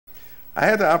I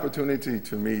had the opportunity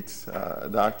to meet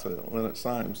Dr. Leonard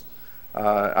Symes.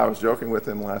 I was joking with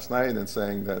him last night and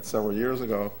saying that several years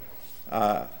ago,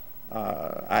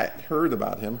 I heard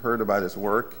about him, heard about his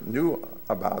work, knew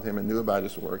about him and knew about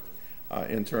his work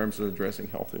in terms of addressing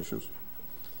health issues,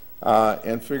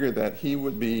 and figured that he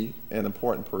would be an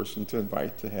important person to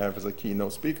invite to have as a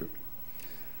keynote speaker.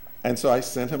 And so I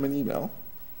sent him an email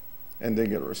and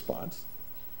didn't get a response.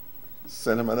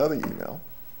 Sent him another email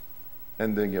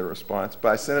and didn't get a response, but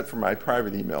I sent it from my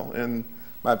private email. And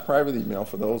my private email,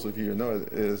 for those of you who know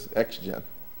it, is XGen.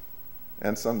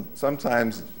 And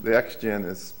sometimes the XGen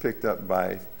is picked up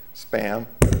by spam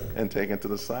and taken to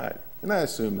the side. And I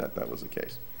assumed that that was the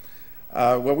case.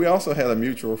 Well, we also had a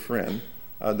mutual friend,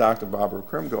 Dr. Barbara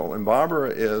Krimgold. And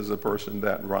Barbara is a person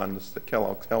that runs the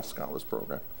Kellogg Health Scholars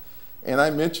Program. And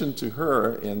I mentioned to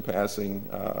her in passing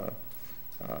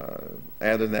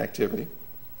at an activity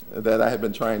that I had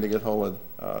been trying to get hold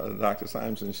of Dr.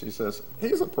 Symes, and she says,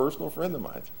 he's a personal friend of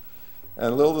mine.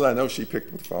 And little did I know, she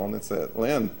picked up the phone and said,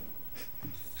 Lynn,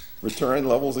 return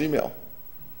Lovell's email.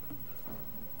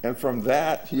 And from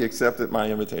that, he accepted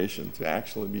my invitation to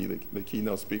actually be the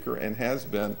keynote speaker, and has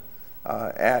been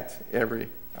at every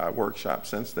workshop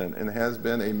since then, and has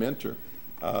been a mentor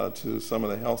to some of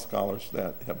the health scholars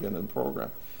that have been in the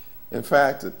program. In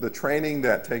fact, the training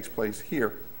that takes place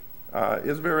here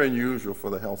is very unusual for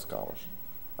the health scholars,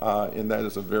 in that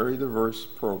it's a very diverse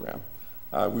program.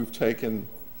 We've taken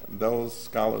those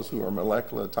scholars who are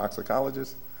molecular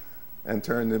toxicologists and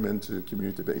turned them into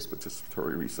community-based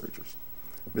participatory researchers.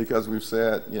 Because we've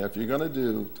said, you know, if you're going to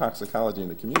do toxicology in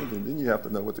the community, then you have to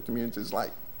know what the community is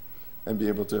like and be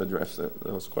able to address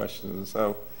those questions. And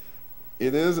so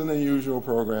it is an unusual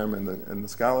program, and the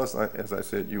scholars, as I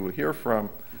said, you will hear from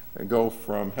and go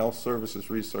from health services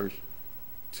research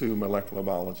to molecular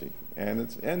biology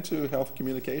and to health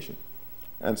communication.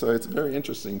 And so it's very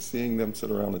interesting seeing them sit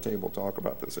around the table talk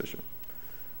about this issue.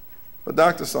 But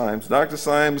Dr.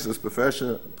 Symes is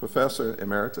Professor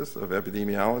Emeritus of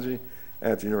Epidemiology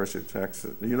at the University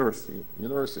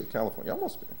of California,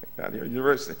 almost got here,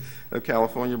 University of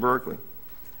California, Berkeley.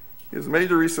 His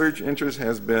major research interest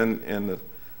has been in the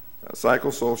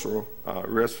psychosocial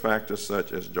risk factors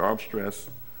such as job stress,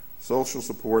 social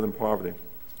support, and poverty.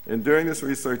 And during this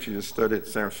research, he has studied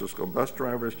San Francisco bus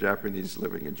drivers, Japanese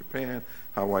living in Japan,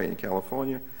 Hawaii, and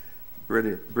California,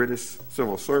 British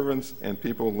civil servants, and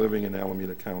people living in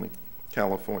Alameda County,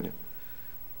 California.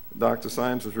 Dr.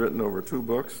 Symes has written over 2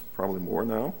 books, probably more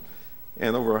now,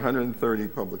 and over 130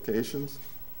 publications,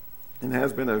 and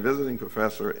has been a visiting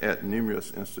professor at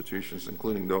numerous institutions,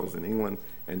 including those in England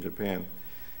and Japan.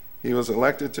 He was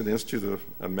elected to the Institute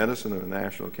of Medicine of the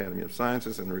National Academy of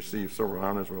Sciences and received several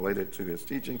honors related to his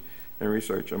teaching and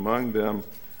research, among them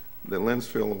the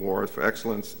Linsfield Award for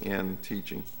Excellence in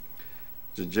Teaching,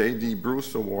 the J.D.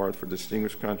 Bruce Award for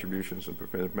Distinguished Contributions in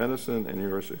Preventive Medicine, and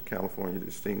University of California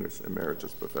Distinguished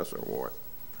Emeritus Professor Award.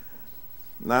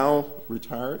 Now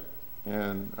retired,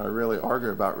 and I really argue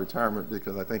about retirement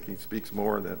because I think he speaks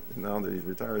more that now that he's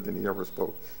retired than he ever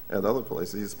spoke at other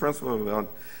places. He's principal of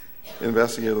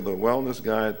investigator of the Wellness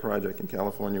Guide Project in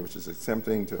California, which is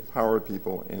attempting to empower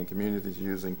people and communities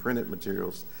using printed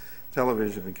materials,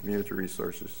 television, and community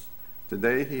resources.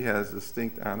 Today, he has the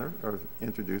distinct honor of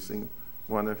introducing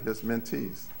one of his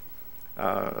mentees,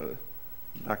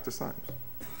 Dr. Symes.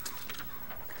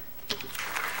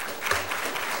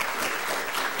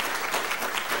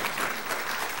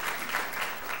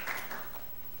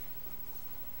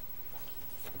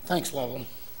 Thanks, Lovell.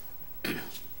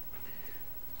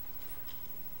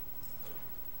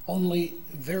 Only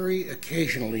very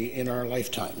occasionally in our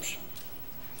lifetimes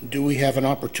do we have an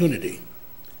opportunity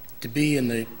to be in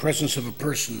the presence of a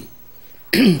person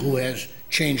who has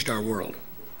changed our world,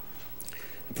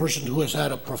 a person who has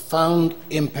had a profound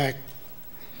impact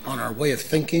on our way of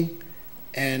thinking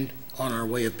and on our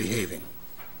way of behaving,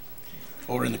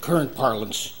 or in the current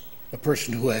parlance, a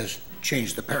person who has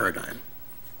changed the paradigm.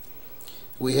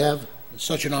 We have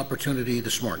such an opportunity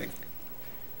this morning.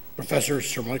 Professor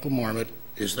Sir Micheal Marmot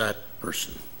is that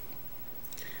person.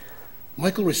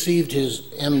 Michael received his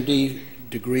MD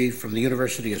degree from the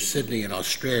University of Sydney in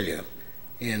Australia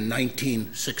in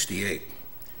 1968.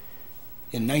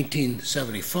 In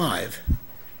 1975,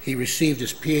 he received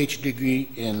his PhD degree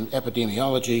in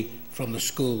epidemiology from the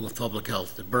School of Public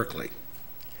Health at Berkeley.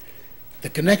 The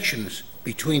connections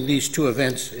between these two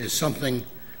events is something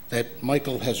that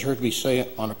Michael has heard me say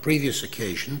on a previous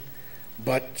occasion,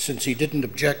 but since he didn't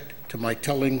object to my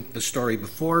telling the story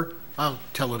before, I'll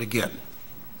tell it again.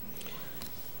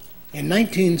 In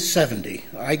 1970,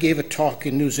 I gave a talk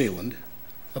in New Zealand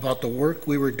about the work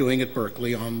we were doing at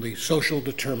Berkeley on the social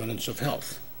determinants of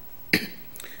health.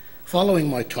 Following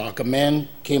my talk, a man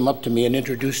came up to me and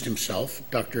introduced himself,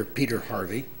 Dr. Peter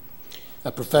Harvey,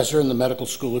 a professor in the medical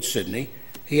school at Sydney.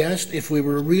 He asked if we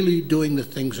were really doing the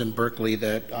things in Berkeley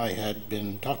that I had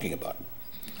been talking about.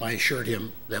 I assured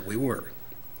him that we were.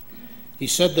 He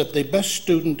said that the best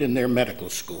student in their medical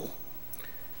school,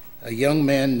 a young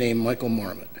man named Micheal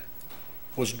Marmot,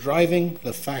 was driving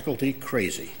the faculty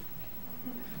crazy.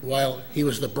 While he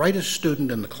was the brightest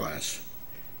student in the class,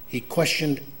 he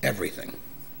questioned everything.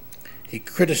 He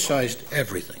criticized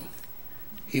everything.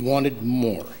 He wanted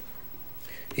more.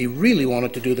 He really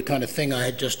wanted to do the kind of thing I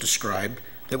had just described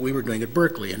that we were doing at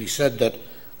Berkeley. And he said that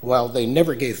while they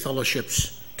never gave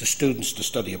fellowships to students to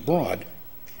study abroad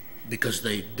because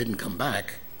they didn't come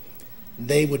back,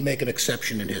 they would make an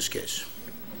exception in his case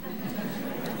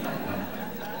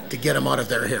to get him out of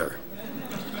their hair.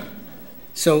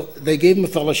 So they gave him a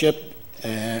fellowship,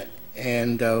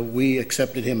 and we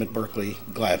accepted him at Berkeley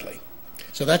gladly.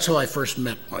 So that's how I first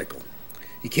met Micheal.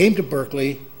 He came to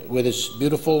Berkeley with his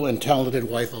beautiful and talented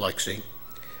wife, Alexi,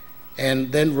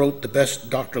 and then wrote the best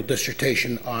doctoral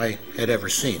dissertation I had ever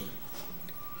seen.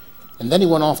 And then he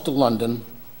went off to London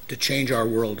to change our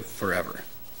world forever.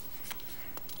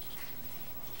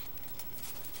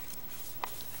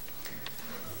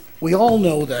 We all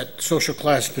know that social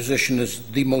class position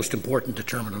is the most important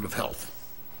determinant of health,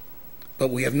 but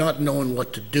we have not known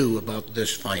what to do about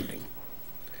this finding.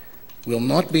 We'll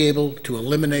not be able to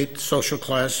eliminate social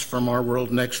class from our world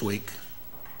next week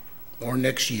or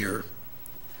next year,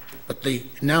 but the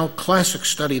now classic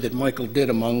study that Micheal did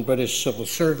among British civil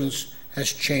servants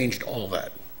has changed all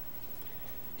that.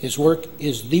 His work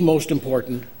is the most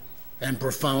important and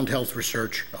profound health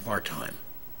research of our time.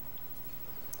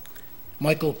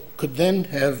 Micheal could then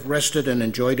have rested and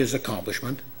enjoyed his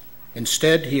accomplishment.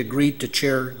 Instead, he agreed to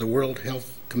chair the World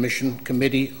Health Commission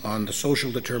Committee on the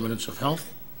Social Determinants of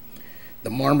Health. The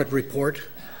Marmot Report,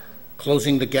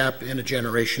 Closing the Gap in a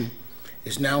Generation,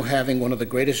 is now having one of the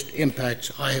greatest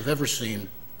impacts I have ever seen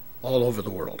all over the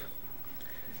world.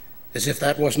 As if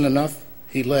that wasn't enough,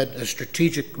 he led a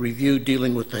strategic review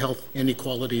dealing with the health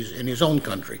inequalities in his own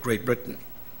country, Great Britain.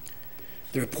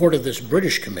 The report of this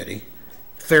British committee,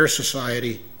 Fair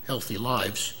Society, Healthy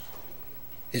Lives,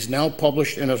 is now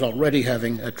published and is already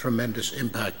having a tremendous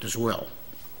impact as well.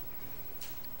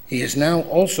 He has now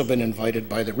also been invited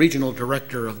by the regional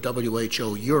director of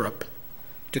WHO Europe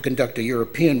to conduct a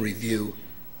European review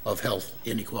of health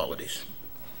inequalities.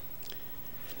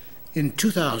 In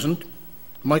 2000,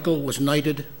 Micheal was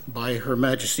knighted by Her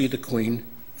Majesty the Queen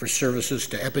for services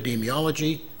to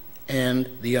epidemiology and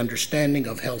the understanding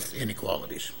of health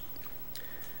inequalities.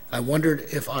 I wondered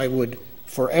if I would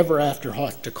forever after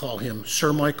have to call him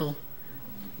Sir Micheal,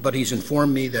 but he's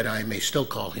informed me that I may still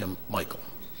call him Micheal.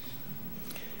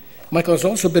 Micheal has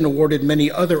also been awarded many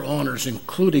other honors,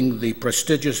 including the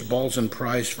prestigious Balzan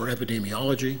Prize for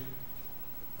Epidemiology,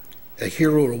 a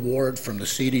Hero Award from the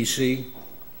CDC,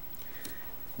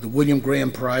 the William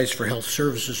Graham Prize for Health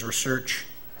Services Research.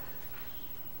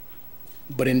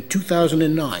 But in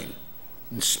 2009,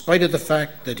 in spite of the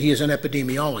fact that he is an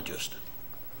epidemiologist,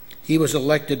 he was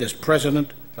elected as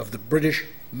president of the British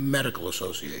Medical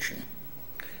Association.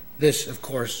 This, of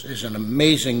course, is an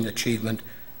amazing achievement,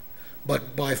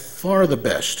 but by far the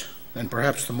best, and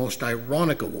perhaps the most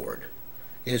ironic award,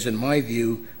 is, in my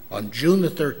view, on June the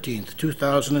 13th,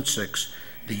 2006,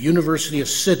 the University of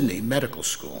Sydney Medical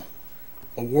School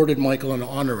awarded Micheal an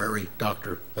honorary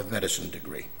Doctor of Medicine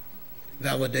degree,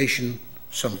 validation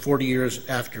some 40 years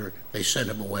after they sent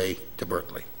him away to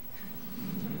Berkeley.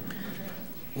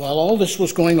 While all this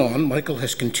was going on, Micheal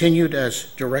has continued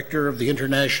as director of the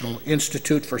International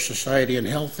Institute for Society and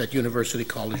Health at University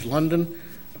College London,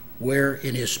 where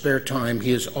in his spare time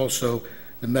he is also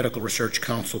the Medical Research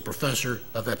Council Professor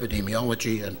of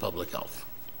Epidemiology and Public Health.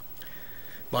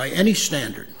 By any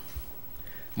standard,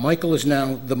 Micheal is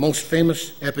now the most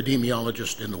famous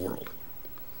epidemiologist in the world.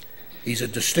 He's a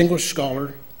distinguished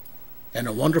scholar and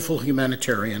a wonderful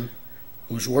humanitarian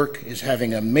whose work is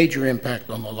having a major impact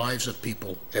on the lives of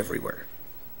people everywhere.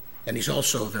 And he's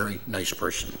also a very nice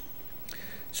person.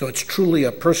 So it's truly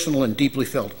a personal and deeply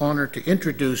felt honor to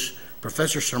introduce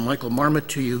Professor Sir Micheal Marmot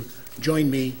to you. Join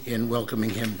me in welcoming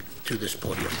him to this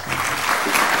podium.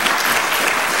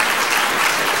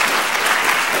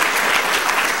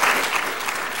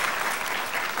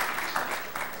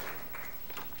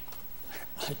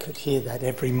 I could hear that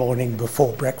every morning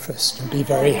before breakfast and be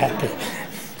very happy.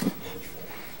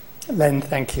 Len,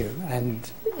 thank you,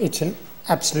 and it's an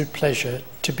absolute pleasure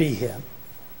to be here.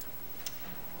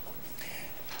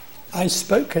 I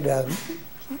spoke at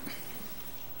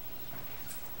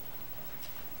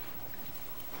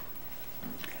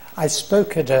I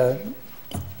spoke at a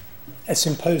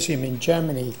symposium in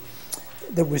Germany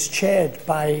that was chaired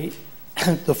by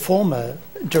the former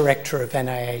director of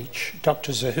NIH,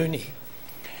 Dr. Zahuni.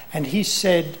 And he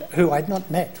said, who I'd not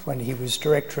met when he was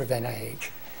director of NIH,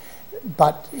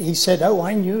 but he said, oh,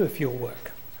 I knew of your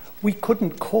work. We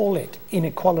couldn't call it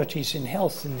Inequalities in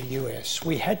Health in the US.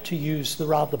 We had to use the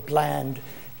rather bland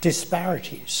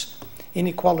disparities.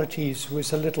 Inequalities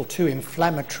was a little too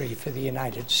inflammatory for the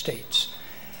United States.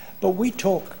 But we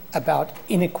talk about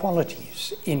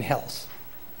inequalities in health.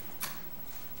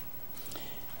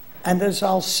 And as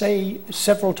I'll say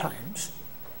several times,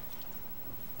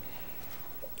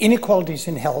 inequalities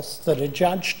in health that are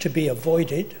judged to be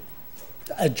avoidable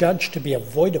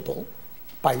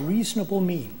by reasonable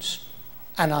means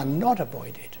and are not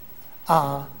avoided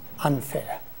are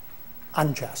unfair,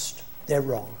 unjust, they're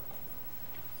wrong,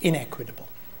 inequitable.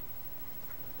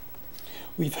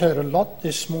 We've heard a lot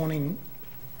this morning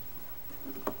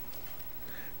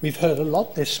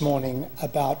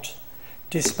about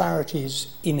disparities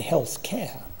in health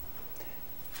care.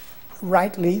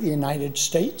 Rightly, the United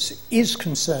States is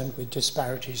concerned with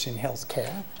disparities in health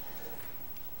care.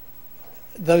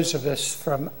 Those of us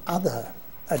from other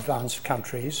advanced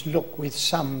countries look with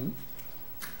some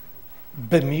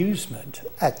bemusement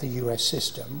at the US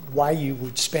system, why you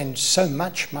would spend so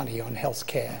much money on health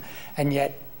care and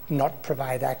yet not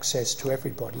provide access to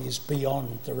everybody is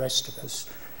beyond the rest of us.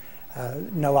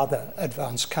 No other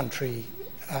advanced country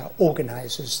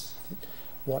organises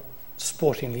what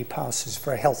sportingly passes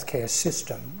for a healthcare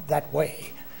system that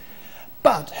way.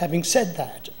 But having said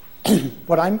that,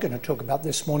 what I'm going to talk about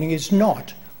this morning is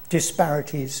not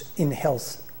disparities in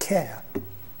health care.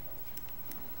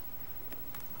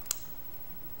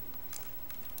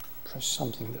 Press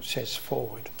something that says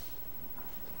forward.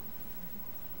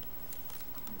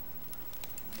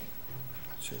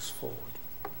 That says forward.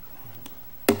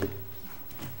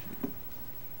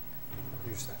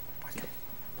 Use that. Okay.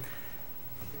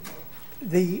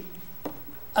 The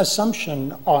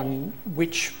assumption on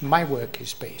which my work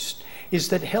is based is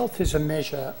that health is a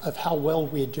measure of how well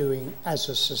we're doing as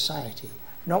a society,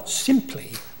 not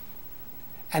simply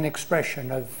an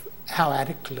expression of how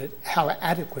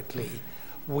adequately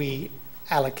we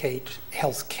allocate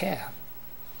health care.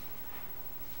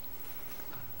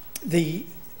 The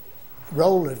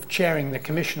role of chairing the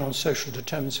Commission on Social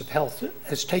Determinants of Health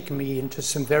has taken me into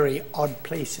some very odd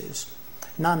places,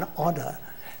 none odder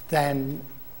than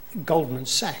Goldman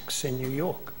Sachs in New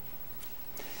York.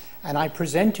 And I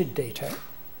presented data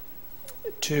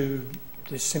to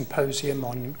the symposium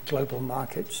on global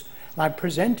markets, and I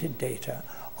presented data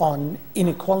on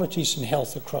inequalities in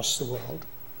health across the world.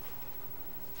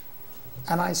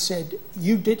 And I said,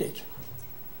 you did it.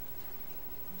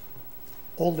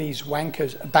 All these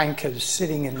bankers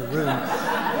sitting in the room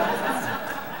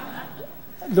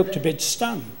looked a bit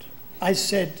stunned. I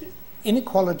said,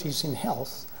 inequalities in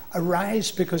health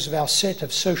arise because of our set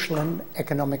of social and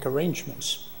economic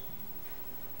arrangements.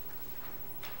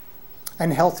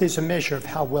 And health is a measure of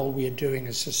how well we are doing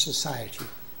as a society.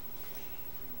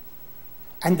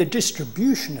 And the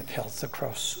distribution of health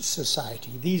across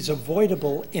society, these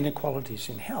avoidable inequalities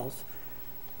in health,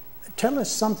 tell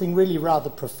us something really rather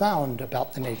profound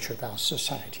about the nature of our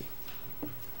society.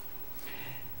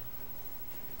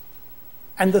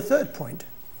 And the third point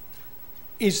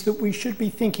is that we should be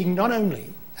thinking not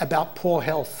only about poor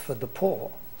health for the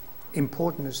poor,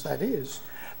 important as that is,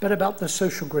 but about the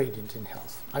social gradient in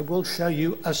health. I will show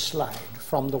you a slide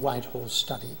from the Whitehall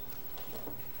study.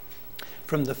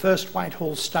 From the first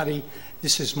Whitehall study,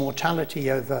 this is mortality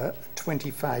over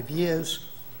 25 years.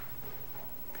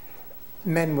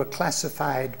 Men were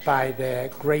classified by their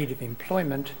grade of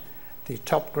employment, the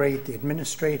top grade, the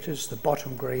administrators, the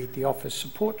bottom grade, the office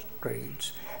support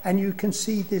grades. And you can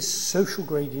see this social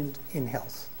gradient in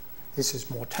health. This is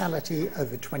mortality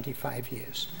over 25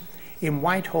 years. In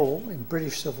Whitehall, in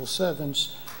British civil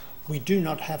servants, we do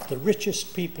not have the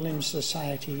richest people in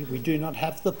society, we do not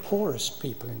have the poorest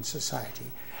people in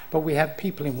society, but we have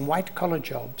people in white-collar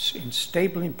jobs, in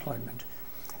stable employment,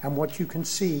 and what you can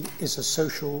see is a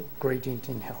social gradient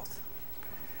in health.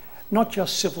 Not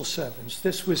just civil servants.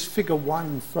 This was figure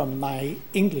 1 from my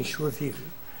English review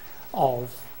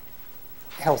of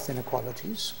health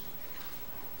inequalities.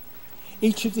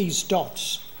 Each of these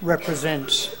dots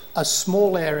represents a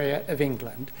small area of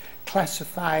England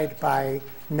classified by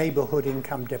neighbourhood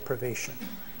income deprivation.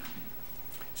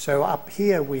 So up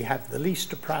here we have the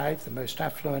least deprived, the most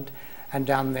affluent, and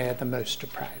down there the most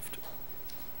deprived.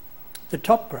 The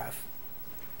top graph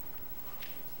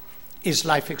is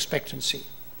life expectancy.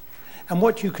 And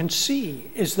what you can see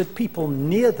is that people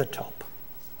near the top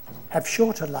have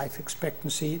shorter life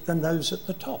expectancy than those at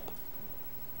the top.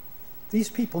 These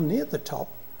people near the top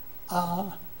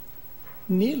are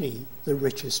nearly the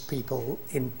richest people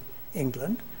in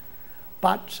England,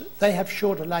 but they have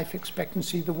shorter life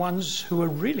expectancy, the ones who are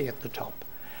really at the top.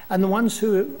 And the ones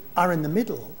who are in the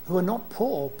middle, who are not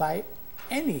poor by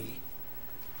any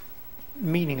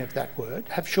meaning of that word,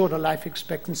 have shorter life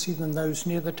expectancy than those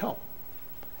near the top.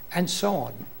 And so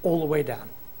on, all the way down.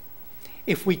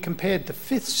 If we compared the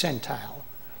 5th centile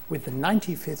with the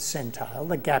 95th centile,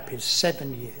 the gap is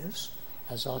 7 years.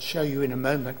 As I'll show you in a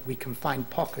moment, we can find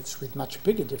pockets with much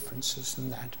bigger differences than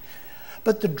that.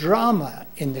 But the drama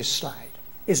in this slide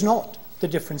is not the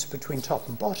difference between top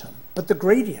and bottom, but the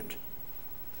gradient.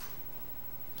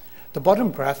 The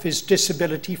bottom graph is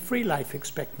disability-free life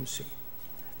expectancy.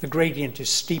 The gradient is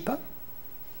steeper.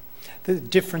 The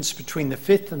difference between the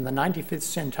 5th and the 95th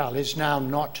centile is now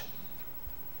not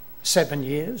 7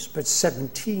 years, but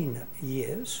 17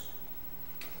 years.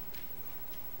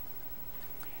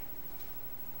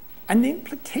 And the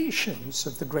implications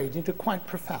of the gradient are quite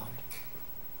profound.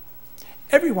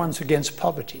 Everyone's against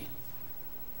poverty.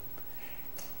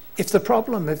 If the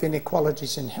problem of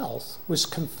inequalities in health was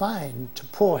confined to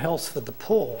poor health for the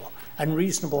poor and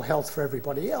reasonable health for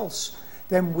everybody else,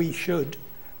 then we should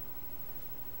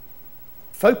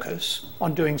focus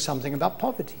on doing something about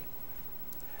poverty.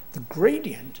 The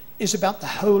gradient is about the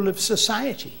whole of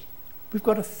society. We've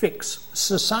got to fix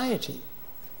society.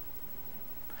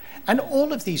 And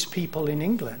all of these people in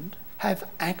England have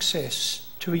access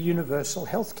to a universal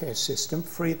healthcare system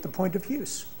free at the point of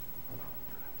use.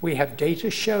 We have data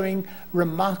showing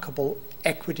remarkable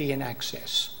equity in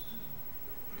access.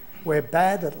 We're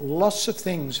bad at lots of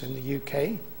things in the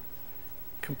UK,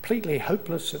 completely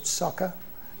hopeless at soccer,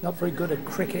 not very good at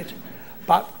cricket,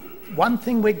 but one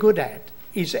thing we're good at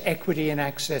is equity in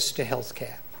access to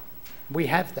healthcare. We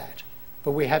have that,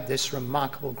 but we have this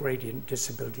remarkable gradient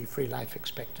disability-free life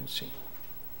expectancy.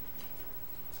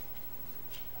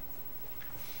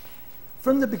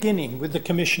 From the beginning, with the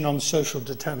Commission on Social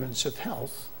Determinants of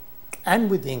Health and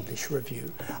with the English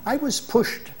Review, I was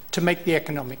pushed to make the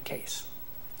economic case.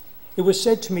 It was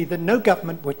said to me that no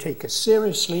government would take us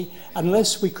seriously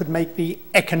unless we could make the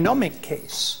economic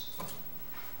case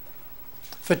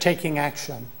for taking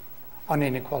action on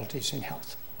inequalities in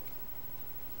health.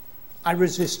 I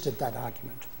resisted that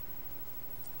argument.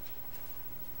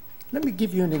 Let me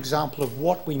give you an example of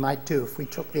what we might do if we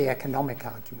took the economic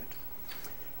argument.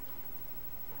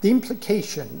 The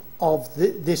implication of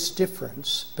this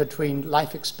difference between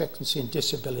life expectancy and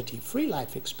disability-free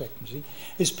life expectancy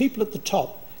is people at the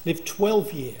top live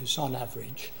 12 years on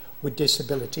average with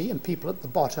disability, and people at the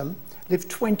bottom live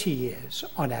 20 years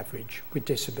on average with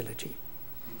disability.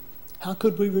 How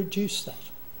could we reduce that?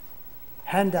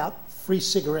 Hand out free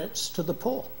cigarettes to the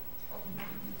poor.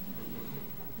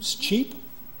 It's cheap,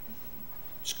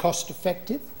 it's cost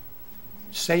effective,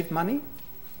 save money.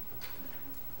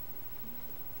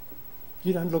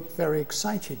 You don't look very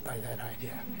excited by that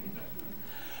idea.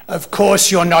 Of course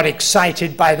you're not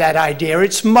excited by that idea.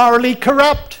 It's morally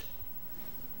corrupt.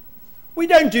 We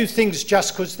don't do things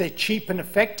just because they're cheap and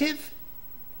effective.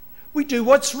 We do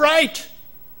what's right.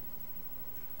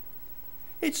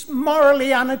 It's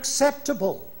morally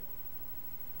unacceptable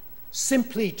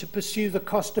simply to pursue the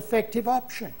cost-effective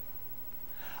option.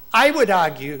 I would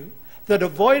argue that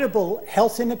avoidable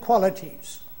health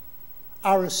inequalities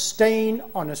are a stain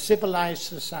on a civilized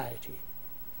society,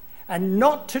 and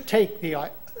not to take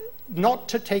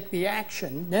the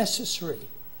action necessary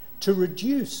to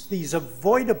reduce these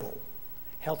avoidable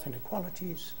health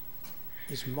inequalities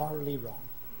is morally wrong.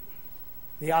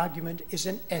 The argument is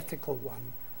an ethical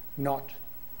one, not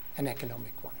an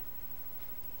economic one.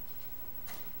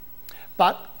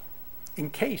 But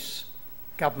in case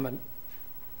government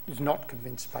is not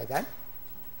convinced by that,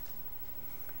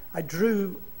 I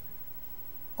drew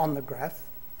on the graph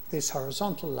this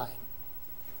horizontal line.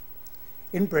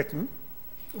 In Britain,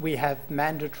 we have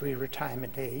mandatory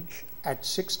retirement age at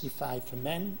 65 for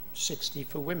men, 60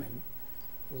 for women,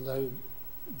 although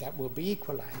that will be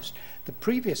equalized. The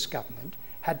previous government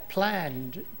had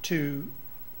planned to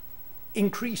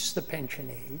increase the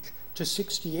pension age to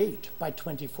 68 by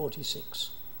 2046.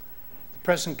 The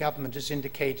present government has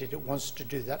indicated it wants to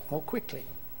do that more quickly.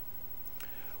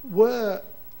 Were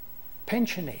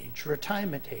pension age,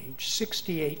 retirement age,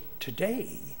 68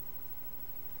 today,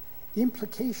 the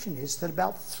implication is that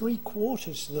about 3/4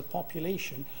 of the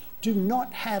population do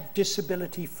not have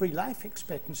disability-free life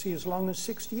expectancy as long as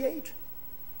 68.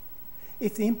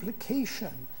 If the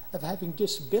implication of having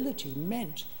disability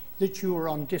meant that you were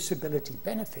on disability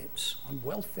benefits, on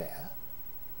welfare,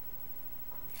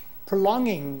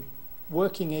 prolonging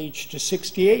working age to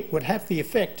 68 would have the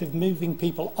effect of moving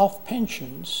people off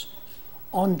pensions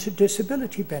onto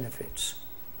disability benefits,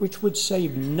 which would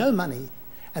save no money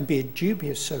and be a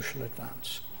dubious social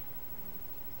advance.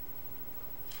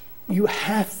 You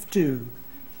have to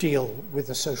deal with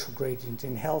the social gradient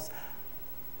in health,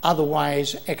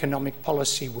 otherwise economic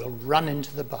policy will run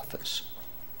into the buffers.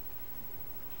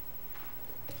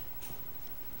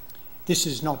 This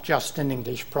is not just an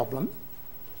English problem.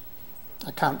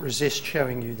 I can't resist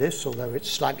showing you this, although it's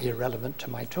slightly irrelevant to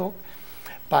my talk.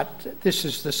 But this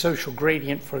is the social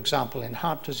gradient, for example, in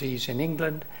heart disease in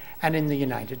England and in the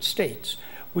United States.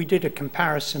 We did a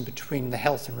comparison between the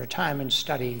health and retirement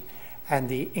study and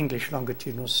the English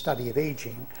longitudinal study of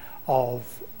aging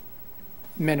of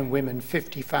men and women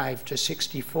 55 to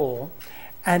 64,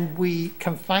 and we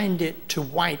confined it to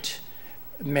white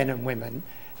men and women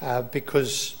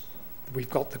because we've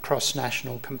got the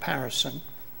cross-national comparison.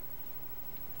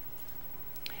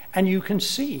 And you can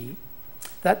see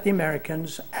that the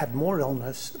Americans have more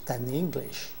illness than the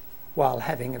English while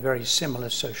having a very similar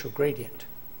social gradient.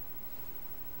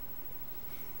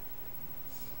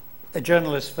 A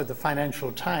journalist for the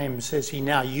Financial Times says he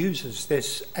now uses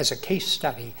this as a case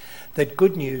study that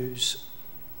good news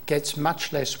gets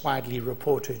much less widely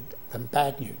reported than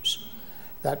bad news.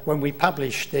 That when we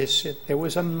published this, there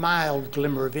was a mild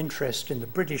glimmer of interest in the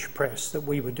British press that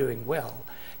we were doing well.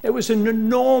 There was an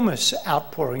enormous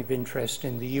outpouring of interest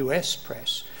in the US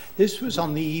press. This was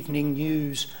on the evening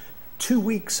news 2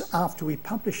 weeks after we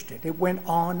published it. It went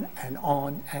on and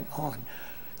on and on.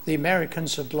 The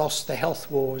Americans had lost the health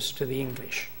wars to the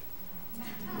English.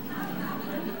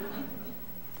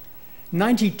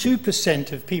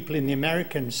 92% of people in the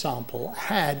American sample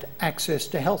had access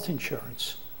to health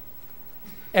insurance.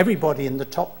 Everybody in the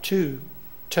top 2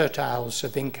 tertiles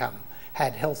of income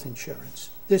had health insurance.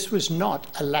 This was not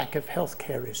a lack of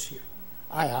healthcare issue.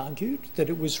 I argued that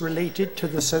it was related to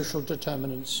the social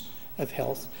determinants of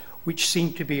health, which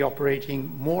seemed to be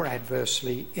operating more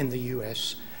adversely in the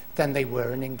US than they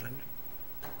were in England.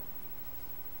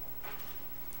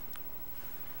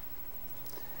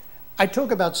 I talk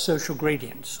about social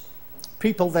gradients.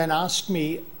 People then ask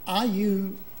me, are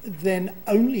you then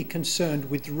only concerned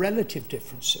with relative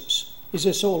differences? Is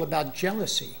this all about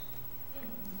jealousy?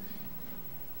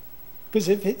 Because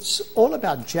if it's all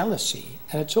about jealousy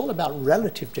and it's all about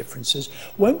relative differences,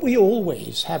 won't we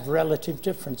always have relative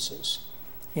differences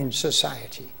in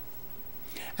society?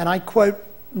 And I quote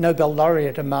Nobel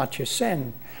laureate Amartya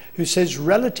Sen, who says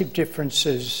relative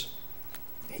differences,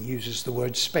 he uses the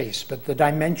word space, but the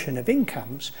dimension of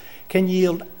incomes can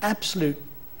yield absolute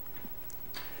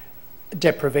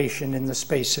deprivation in the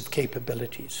space of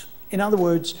capabilities. In other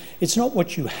words, it's not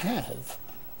what you have,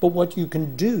 but what you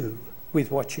can do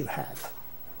with what you have.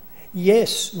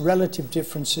 Yes, relative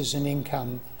differences in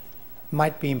income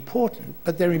might be important,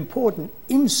 but they're important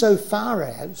insofar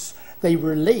as they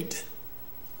relate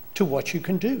to what you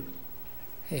can do.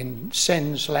 In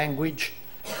Sen's language,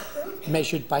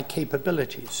 measured by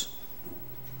capabilities.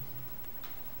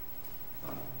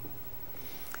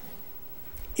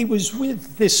 It was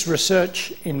with this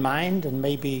research in mind, and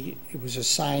maybe it was a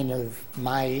sign of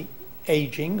my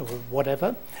aging or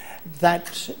whatever,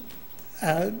 that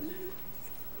I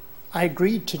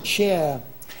agreed to chair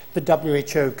the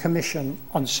WHO Commission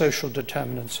on Social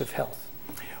Determinants of Health.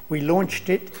 We launched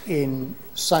it in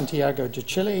Santiago de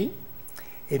Chile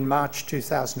in March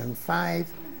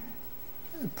 2005.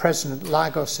 President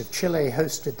Lagos of Chile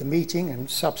hosted the meeting and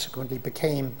subsequently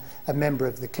became a member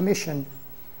of the commission.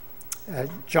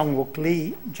 Jung-Wook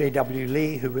Lee, J.W.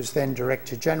 Lee, who was then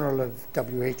Director General of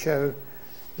WHO,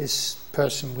 this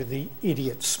person with the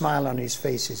idiot smile on his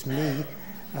face is me.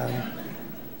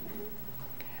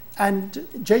 And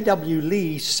J.W.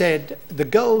 Lee said, the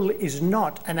goal is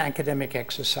not an academic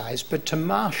exercise, but to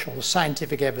marshal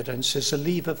scientific evidence as a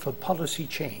lever for policy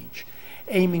change,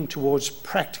 aiming towards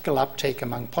practical uptake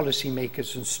among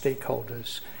policymakers and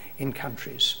stakeholders in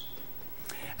countries.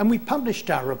 And we published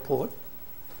our report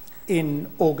in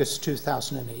August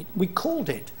 2008. We called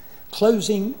it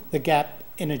Closing the Gap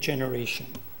in a Generation.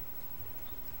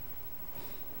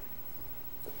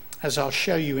 As I'll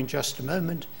show you in just a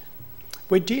moment,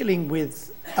 we're dealing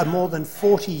with a more than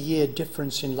 40-year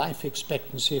difference in life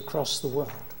expectancy across the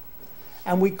world.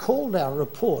 And we called our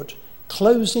report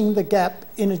Closing the Gap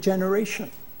in a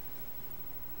Generation.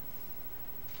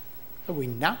 Are we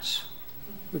nuts?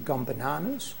 We've gone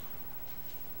bananas?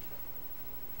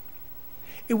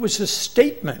 It was a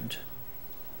statement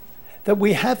that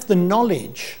we have the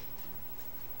knowledge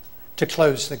to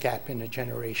close the gap in a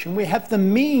generation. We have the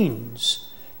means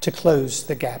to close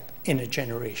the gap in a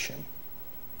generation.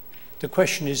 The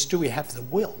question is, do we have the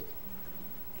will?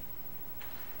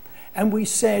 And we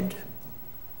said,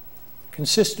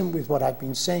 consistent with what I've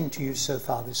been saying to you so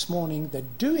far this morning,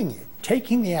 that doing it,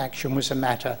 taking the action, was a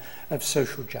matter of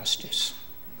social justice.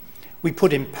 We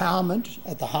put empowerment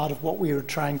at the heart of what we were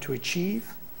trying to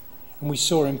achieve, and we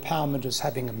saw empowerment as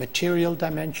having a material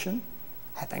dimension,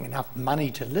 having enough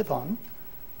money to live on,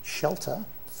 shelter,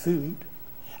 food,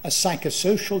 a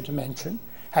psychosocial dimension,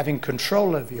 having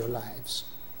control over your lives,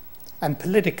 and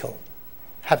political,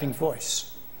 having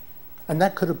voice. And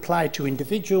that could apply to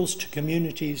individuals, to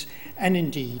communities, and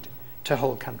indeed to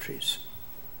whole countries.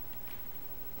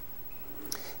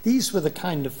 These were the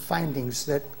kind of findings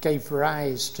that gave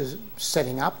rise to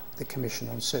setting up the Commission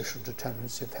on Social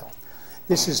Determinants of Health.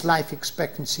 This is life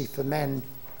expectancy for men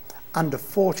under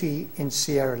 40 in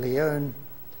Sierra Leone,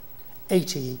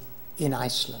 80 in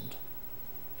Iceland.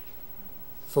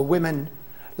 For women,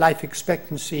 life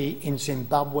expectancy in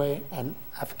Zimbabwe and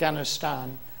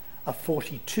Afghanistan are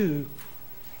 42,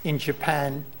 in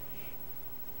Japan,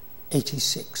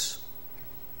 86.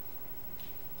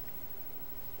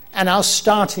 And our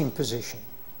starting position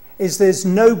is there's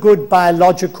no good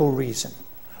biological reason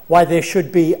why there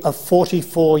should be a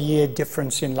 44-year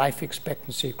difference in life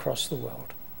expectancy across the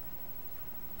world.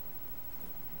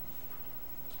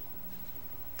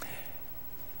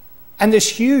 And this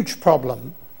huge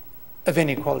problem of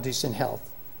inequalities in health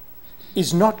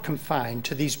is not confined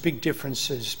to these big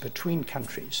differences between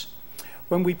countries.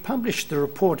 When we published the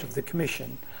report of the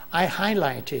Commission, I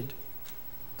highlighted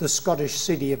the Scottish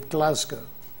city of Glasgow.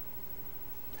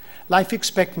 Life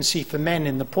expectancy for men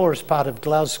in the poorest part of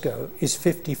Glasgow is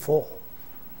 54.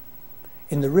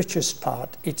 In the richest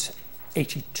part, it's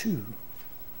 82.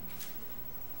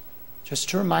 Just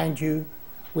to remind you,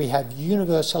 we have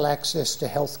universal access to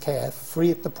health care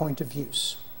free at the point of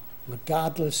use,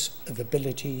 regardless of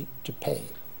ability to pay.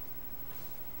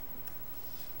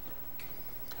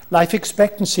 Life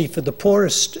expectancy for the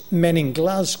poorest men in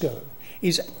Glasgow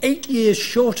is 8 years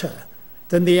shorter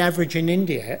than the average in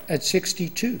India at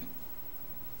 62.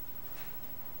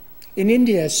 In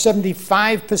India,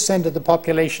 75% of the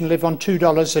population live on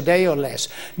 $2 a day or less.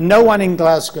 No one in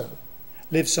Glasgow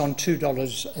lives on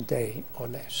 $2 a day or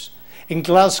less. In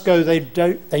Glasgow, they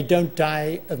don't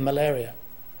die of malaria.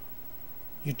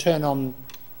 You turn on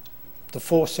the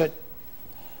faucet,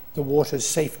 the water's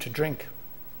safe to drink.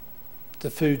 The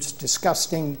food's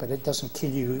disgusting, but it doesn't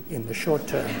kill you in the short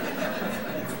term.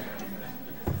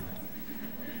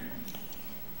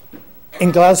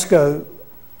 In Glasgow,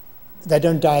 they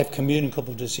don't die of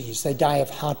communicable disease. They die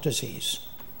of heart disease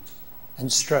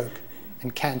and stroke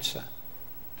and cancer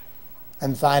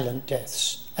and violent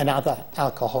deaths and other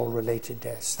alcohol-related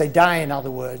deaths. They die, in other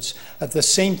words, of the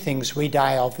same things we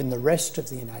die of in the rest of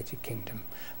the United Kingdom,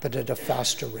 but at a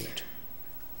faster rate.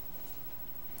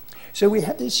 So we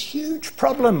have this huge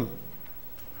problem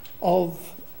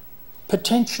of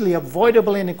potentially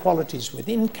avoidable inequalities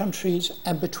within countries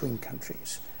and between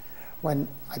countries. When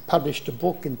I published a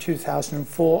book in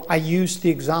 2004, I used the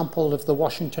example of the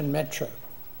Washington Metro.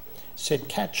 Said,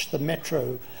 catch the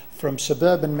Metro from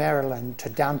suburban Maryland to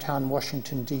downtown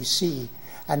Washington, D.C.,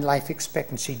 and life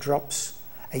expectancy drops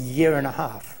 1.5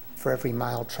 years for every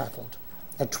mile traveled,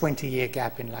 a 20-year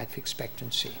gap in life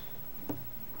expectancy.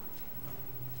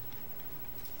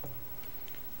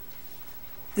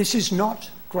 This is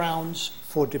not grounds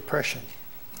for depression.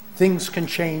 Things can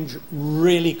change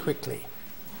really quickly.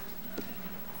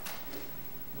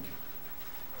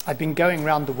 I've been going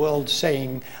around the world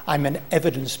saying I'm an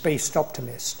evidence-based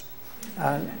optimist.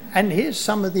 And here's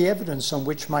some of the evidence on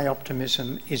which my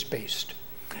optimism is based.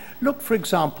 Look, for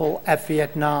example, at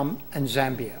Vietnam and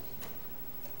Zambia.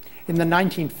 In the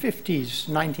 1950s,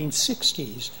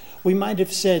 1960s, we might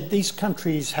have said these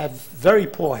countries have very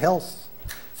poor health,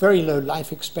 very low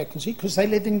life expectancy, because they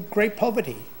live in great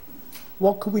poverty.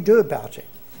 What could we do about it?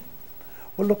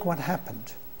 Well, look what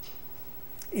happened.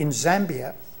 In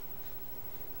Zambia,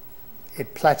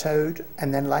 it plateaued,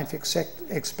 and then life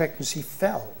expectancy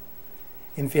fell.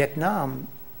 In Vietnam,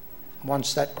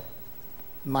 once that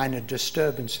minor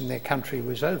disturbance in their country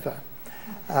was over,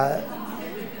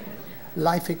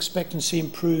 life expectancy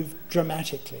improved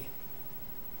dramatically.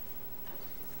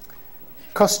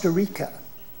 Costa Rica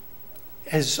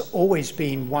has always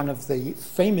been one of the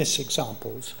famous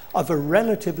examples of a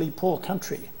relatively poor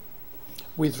country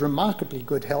with remarkably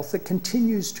good health that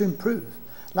continues to improve.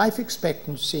 Life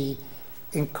expectancy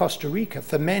in Costa Rica,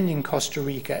 for men in Costa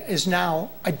Rica, is now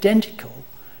identical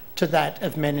to that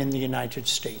of men in the United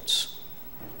States,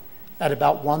 at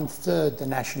about 1/3 the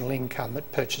national income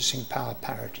at purchasing power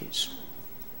parities.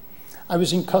 I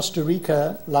was in Costa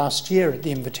Rica last year at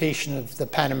the invitation of the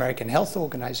Pan American Health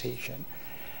Organization,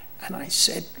 and I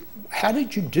said, how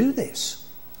did you do this?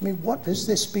 I mean, what has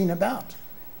this been about?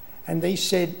 And they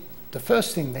said, the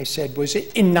first thing they said was,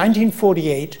 in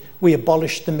 1948, we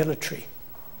abolished the military.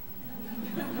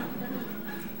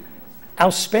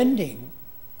 Our spending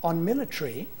on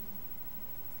military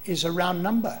is a round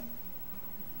number,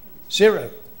 0.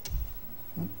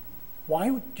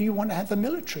 Why do you want to have the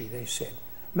military, they said.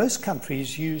 Most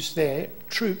countries use their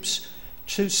troops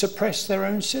to suppress their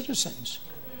own citizens.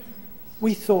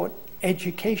 We thought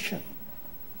education,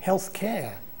 health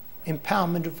care,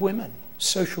 empowerment of women,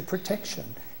 social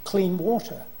protection, clean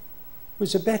water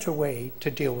was a better way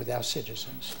to deal with our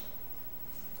citizens.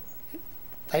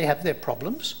 They have their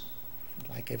problems,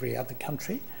 like every other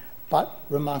country, but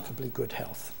remarkably good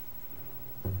health.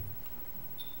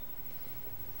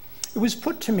 It was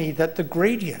put to me that the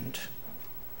gradient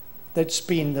that's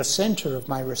been the center of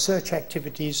my research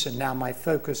activities and now my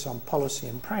focus on policy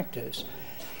and practice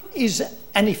is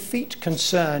an effete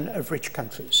concern of rich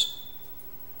countries.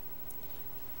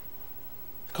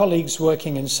 Colleagues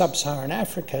working in sub-Saharan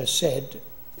Africa said,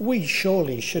 we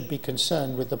surely should be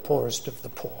concerned with the poorest of the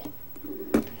poor.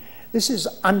 This is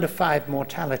under 5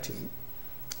 mortality,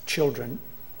 children,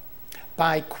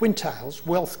 by quintiles,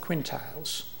 wealth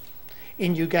quintiles,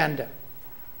 in Uganda.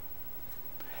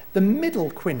 The middle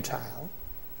quintile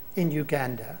in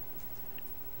Uganda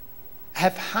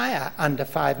have higher under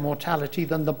 5 mortality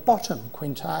than the bottom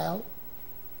quintile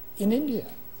in India.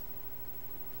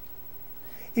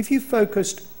 If you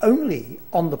focused only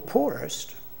on the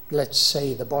poorest, let's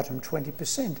say the bottom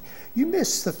 20%, you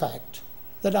miss the fact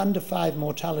that under 5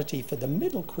 mortality for the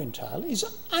middle quintile is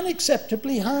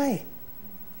unacceptably high.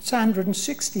 It's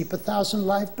 160 per 1,000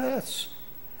 live births.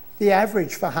 The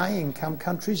average for high-income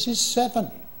countries is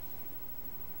 7.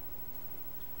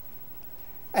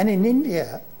 And in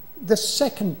India, the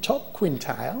second top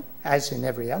quintile, as in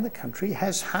every other country,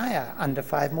 has higher under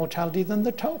 5 mortality than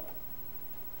the top.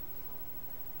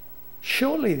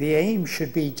 Surely the aim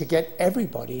should be to get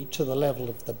everybody to the level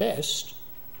of the best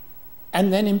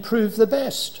and then improve the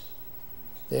best.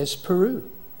 There's Peru.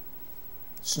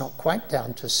 It's not quite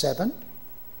down to 7,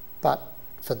 but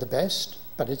for the best,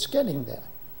 but it's getting there.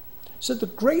 So the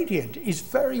gradient is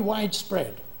very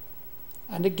widespread.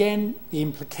 And again, the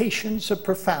implications are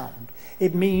profound.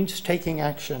 It means taking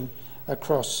action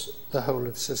across the whole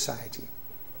of society.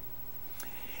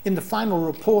 In the final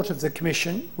report of the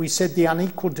Commission, we said the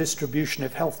unequal distribution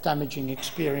of health-damaging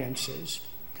experiences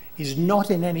is not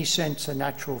in any sense a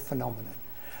natural phenomenon,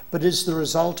 but is the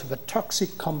result of a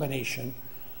toxic combination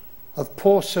of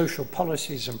poor social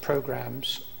policies and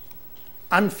programs,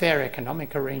 unfair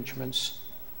economic arrangements,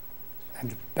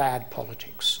 and bad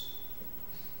politics.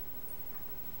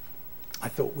 I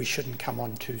thought we shouldn't come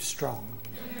on too strong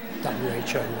in the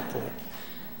WHO report.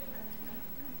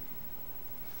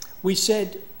 We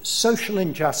said social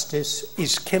injustice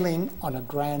is killing on a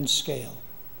grand scale.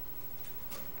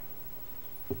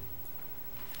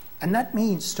 And that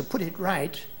means, to put it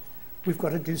right, we've got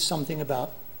to do something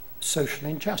about social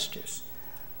injustice.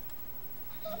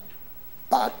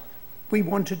 But we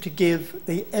wanted to give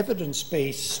the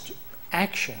evidence-based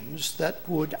actions that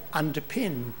would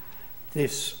underpin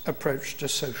this approach to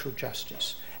social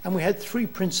justice. And we had 3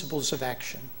 principles of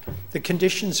action: the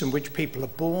conditions in which people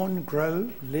are born, grow,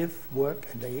 live, work,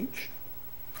 and age;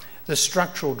 the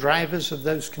structural drivers of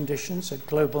those conditions at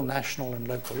global, national, and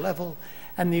local level;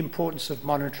 and the importance of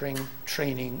monitoring,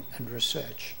 training, and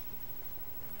research.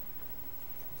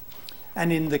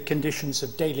 And in the conditions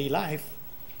of daily life,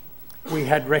 we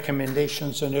had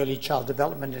recommendations on early child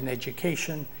development and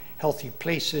education, healthy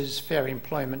places, fair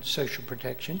employment, social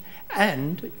protection,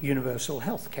 and universal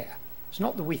health care. It's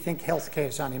not that we think health care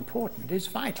is unimportant, it's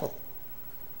vital,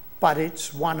 but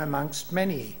it's one amongst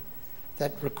many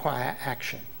that require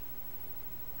action.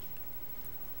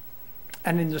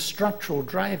 And in the structural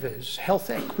drivers,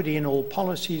 health equity in all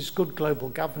policies, good global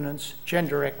governance,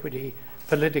 gender equity,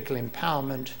 political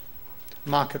empowerment,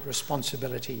 market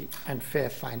responsibility, and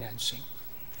fair financing.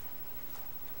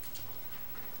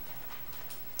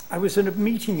 I was at a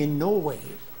meeting in Norway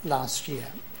last year,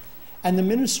 and the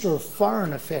Minister of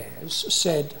Foreign Affairs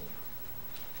said,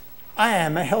 I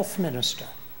am a health minister.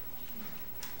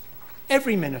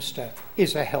 Every minister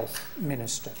is a health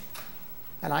minister.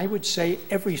 And I would say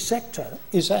every sector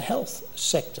is a health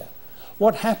sector.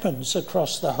 What happens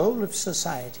across the whole of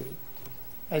society,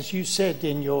 as you said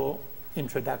in your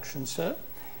introduction, sir,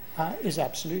 is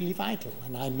absolutely vital.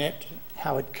 And I met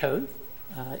Howard Koh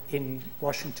in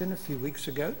Washington a few weeks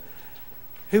ago,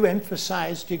 who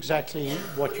emphasized exactly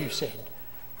what you said.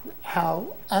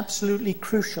 how absolutely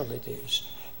crucial it is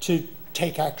to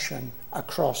take action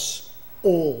across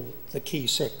all the key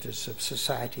sectors of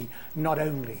society, not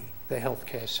only the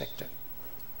healthcare sector.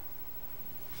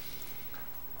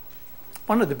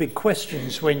 One of the big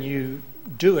questions when you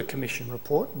do a commission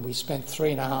report, and we spent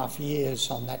 3.5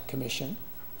 years on that commission,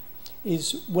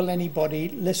 is will anybody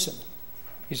listen?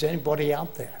 Is anybody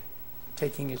out there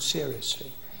taking it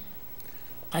seriously?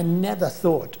 I never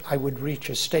thought I would reach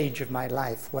a stage of my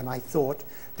life when I thought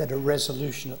that a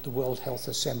resolution at the World Health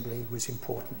Assembly was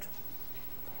important.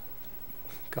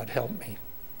 God help me.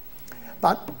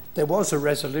 But there was a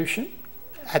resolution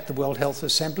at the World Health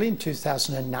Assembly in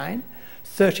 2009.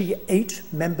 38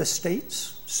 member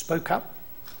states spoke up,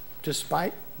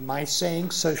 despite my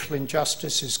saying social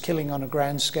injustice is killing on a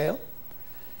grand scale.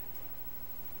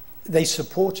 They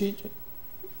supported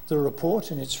the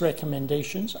report and its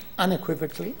recommendations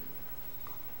unequivocally,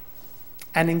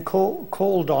 and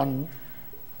called on,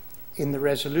 in the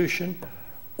resolution,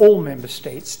 all member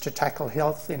states to tackle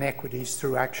health inequities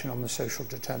through action on the social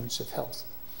determinants of health.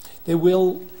 There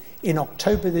will, in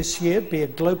October this year, be a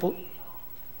global...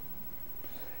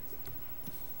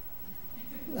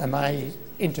 Am I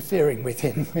interfering with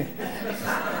him?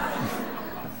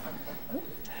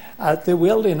 There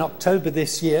will, in October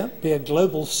this year, be a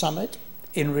global summit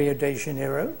in Rio de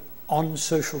Janeiro on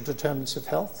social determinants of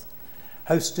health,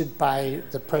 hosted by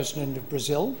the President of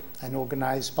Brazil and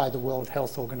organized by the World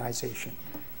Health Organization.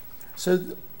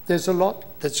 So there's a lot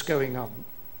that's going on.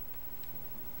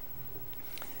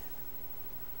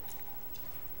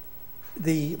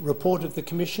 The report of the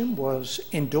Commission was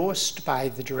endorsed by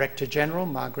the Director General,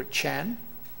 Margaret Chan.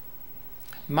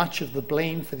 Much of the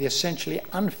blame for the essentially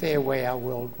unfair way our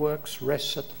world works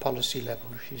rests at the policy level,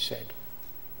 she said.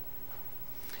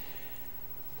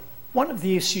 One of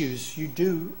the issues you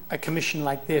do a commission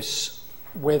like this,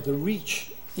 where the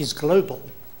reach is global,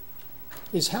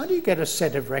 is how do you get a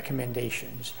set of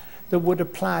recommendations that would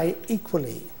apply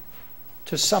equally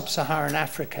to Sub-Saharan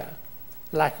Africa,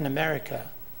 Latin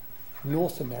America,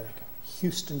 North America,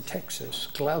 Houston, Texas,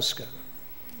 Glasgow?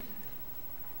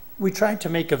 We tried to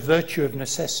make a virtue of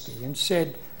necessity and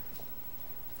said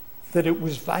that it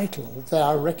was vital that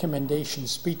our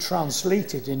recommendations be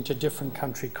translated into different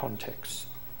country contexts.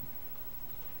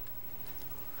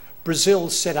 Brazil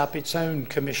set up its own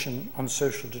Commission on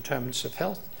Social Determinants of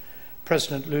Health,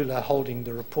 President Lula holding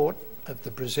the report of the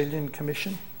Brazilian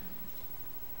Commission.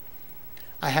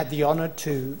 I had the honor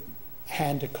to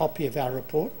hand a copy of our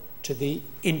report to the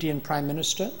Indian Prime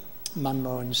Minister,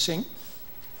 Manmohan Singh.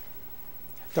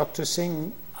 Dr.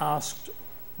 Singh asked,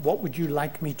 "What would you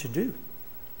like me to do?"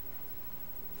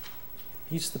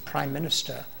 He's the Prime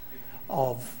Minister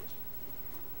of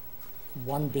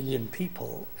 1 billion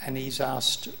people, and he's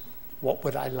asked, what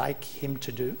would I like him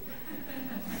to do?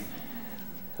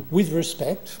 With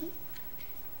respect,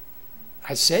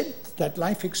 I said that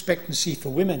life expectancy for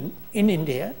women in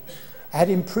India had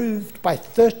improved by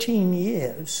 13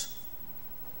 years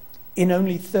in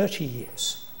only 30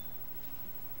 years.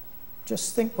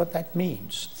 Just think what that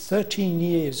means. 13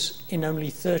 years in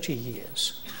only 30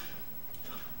 years.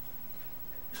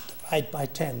 Divide by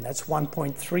 10, that's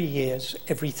 1.3 years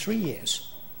every 3 years.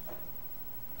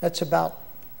 That's about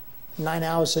 9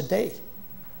 hours a day.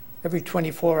 Every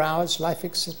 24 hours, life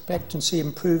expectancy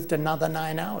improved another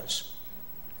 9 hours.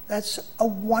 That's a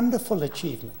wonderful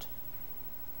achievement.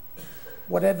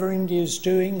 Whatever India is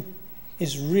doing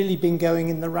has really been going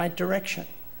in the right direction.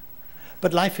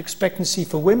 But life expectancy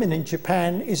for women in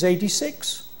Japan is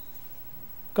 86.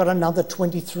 Got another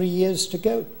 23 years to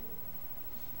go.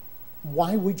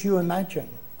 Why would you imagine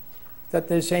that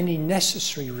there's any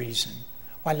necessary reason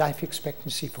why life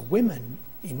expectancy for women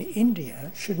in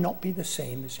India should not be the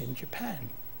same as in Japan?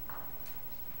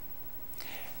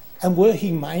 And were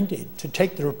he minded to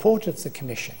take the report of the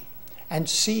Commission and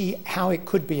see how it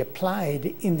could be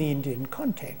applied in the Indian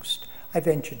context, I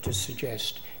ventured to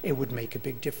suggest it would make a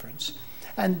big difference.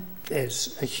 And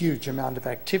there's a huge amount of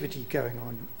activity going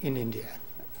on in India,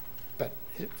 but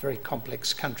a very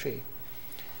complex country.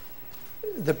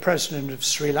 The President of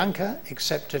Sri Lanka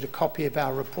accepted a copy of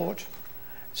our report.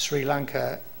 Sri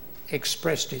Lanka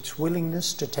expressed its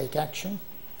willingness to take action.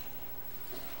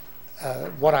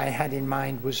 What I had in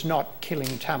mind was not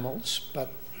killing Tamils, but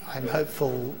I'm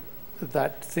hopeful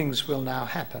that things will now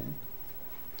happen.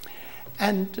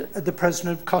 And the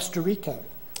President of Costa Rica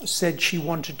said she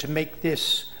wanted to make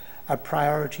this a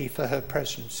priority for her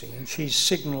presidency, and she's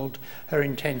signaled her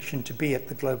intention to be at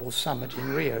the Global Summit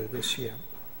in Rio this year.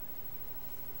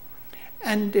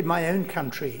 And in my own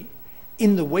country,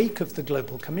 in the wake of the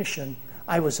Global Commission,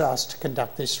 I was asked to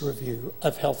conduct this review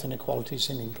of health inequalities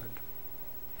in England.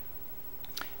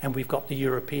 and we've got the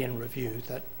European review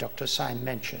that Dr. Syme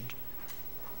mentioned.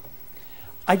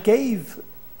 I gave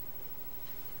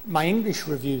my English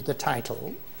review the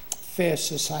title, Fair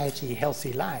Society,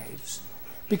 Healthy Lives,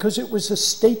 because it was a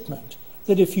statement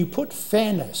that if you put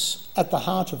fairness at the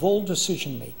heart of all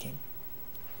decision-making,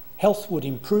 health would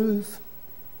improve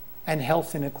and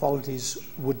health inequalities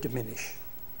would diminish.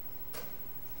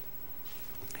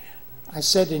 I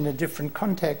said in a different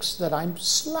context that I'm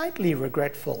slightly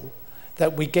regretful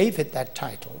that we gave it that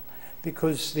title,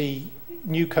 because the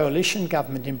new coalition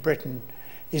government in Britain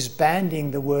is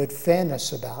bandying the word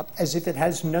fairness about as if it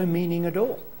has no meaning at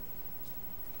all.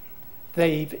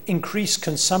 They've increased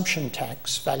consumption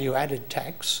tax, value-added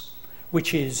tax,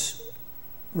 which is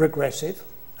regressive,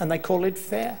 and they call it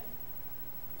fair.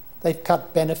 They've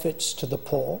cut benefits to the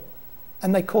poor,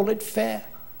 and they call it fair.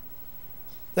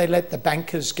 They let the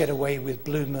bankers get away with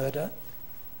blue murder,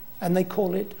 and they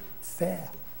call it fair.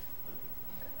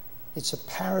 It's a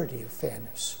parody of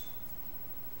fairness.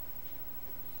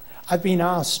 I've been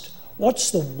asked,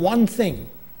 what's the one thing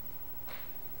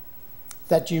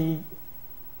that you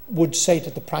would say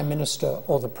to the Prime Minister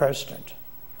or the President?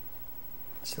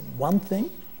 I said, one thing?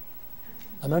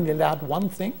 I'm only allowed one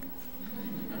thing?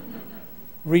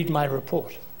 Read my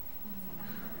report.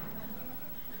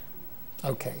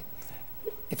 Okay.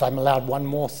 If I'm allowed one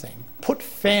more thing, put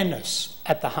fairness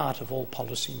at the heart of all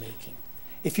policy making.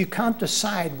 If you can't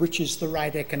decide which is the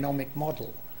right economic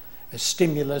model, a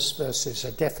stimulus versus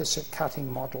a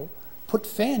deficit-cutting model, put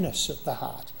fairness at the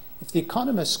heart. If the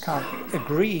economists can't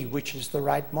agree which is the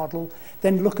right model,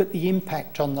 then look at the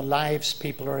impact on the lives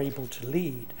people are able to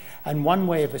lead. And one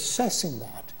way of assessing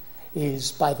that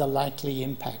is by the likely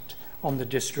impact on the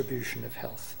distribution of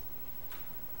health.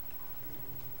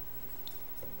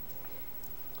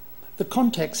 The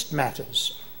context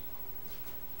matters.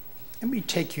 Let me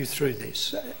take you through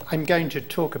this. I'm going to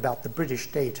talk about the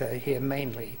British data here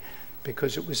mainly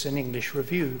because it was an English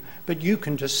review, but you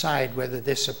can decide whether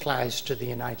this applies to the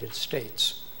United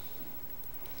States.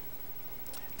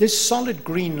 This solid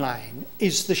green line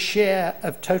is the share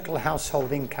of total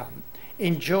household income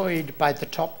enjoyed by the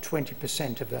top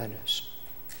 20% of earners.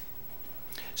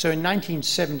 So in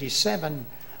 1977,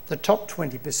 the top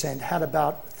 20% had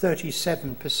about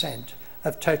 37%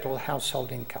 of total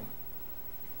household income.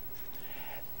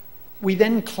 We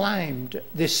then climbed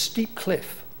this steep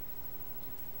cliff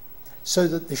so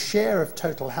that the share of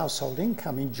total household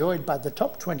income enjoyed by the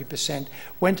top 20%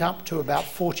 went up to about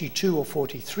 42 or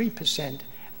 43%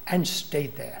 and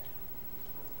stayed there.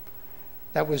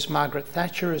 That was Margaret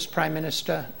Thatcher as Prime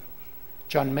Minister,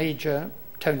 John Major,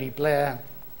 Tony Blair,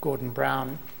 Gordon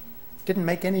Brown. Didn't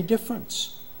make any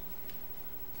difference.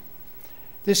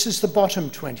 This is the bottom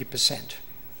 20%.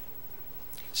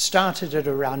 Started at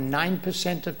around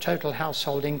 9% of total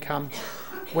household income,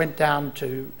 went down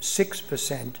to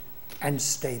 6% and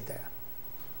stayed there.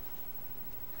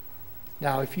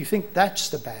 Now, if you think that's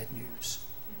the bad news,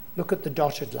 look at the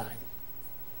dotted line.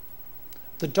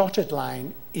 The dotted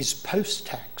line is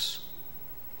post-tax.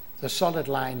 The solid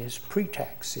line is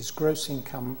pre-tax, is gross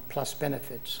income plus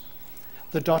benefits.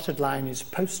 The dotted line is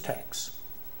post-tax.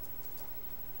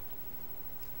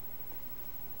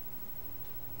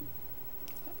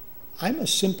 I'm a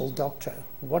simple doctor.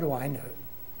 What do I know?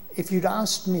 If you'd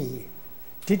asked me,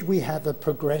 did we have a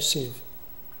progressive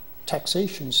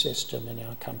taxation system in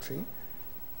our country,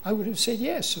 I would have said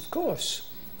yes, of course.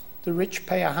 The rich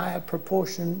pay a higher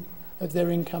proportion of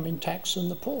their income in tax than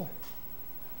the poor.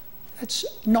 That's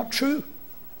not true.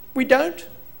 We don't.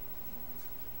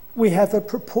 We have a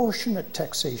proportionate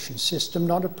taxation system,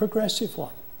 not a progressive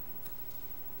one.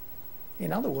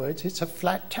 In other words, it's a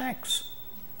flat tax.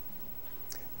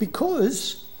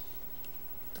 Because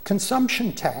the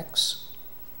consumption tax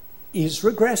is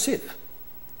regressive,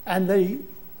 and the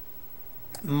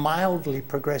mildly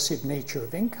progressive nature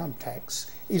of income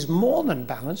tax is more than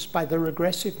balanced by the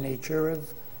regressive nature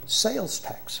of sales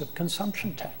tax, of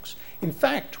consumption tax. In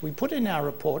fact, we put in our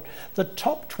report the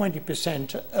top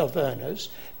 20% of earners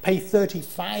pay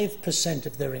 35%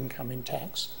 of their income in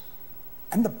tax,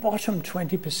 and the bottom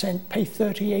 20% pay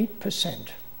 38%.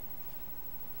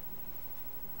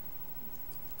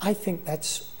 I think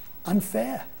that's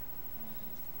unfair.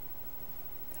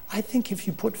 I think if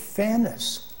you put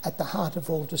fairness at the heart of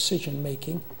all decision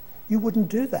making, you wouldn't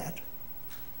do that.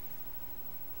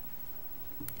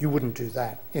 You wouldn't do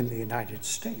that in the United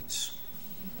States.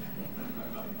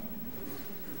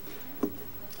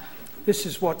 This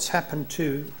is what's happened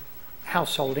to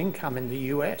household income in the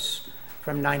US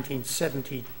from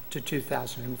 1970 to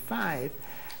 2005,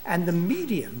 and the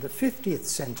median, the 50th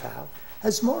centile,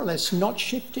 has more or less not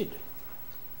shifted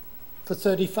for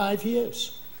 35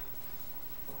 years.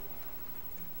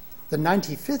 The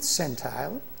 95th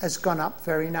centile has gone up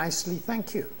very nicely,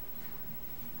 thank you.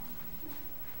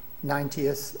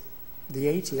 90th, the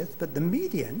 80th, but the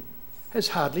median has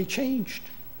hardly changed.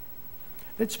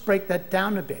 Let's break that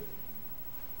down a bit.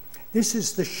 This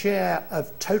is the share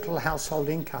of total household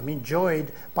income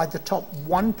enjoyed by the top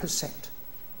 1%.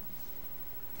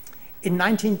 In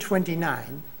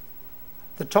 1929,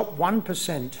 the top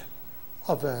 1%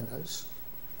 of earners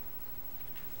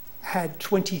had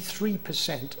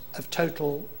 23% of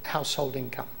total household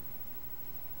income.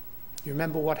 You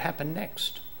remember what happened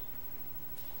next?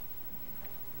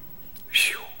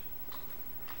 Phew.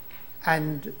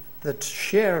 And the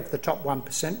share of the top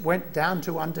 1% went down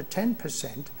to under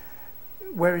 10%,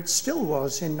 where it still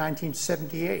was in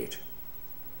 1978.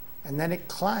 And then it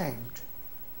climbed.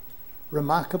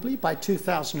 Remarkably, by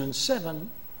 2007,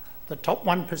 the top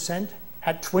 1%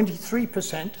 had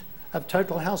 23% of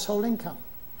total household income.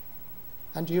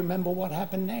 And do you remember what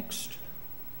happened next?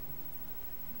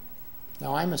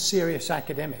 Now, I'm a serious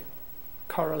academic.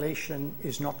 Correlation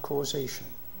is not causation.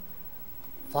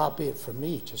 Far be it from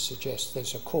me to suggest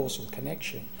there's a causal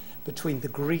connection between the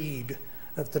greed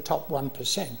of the top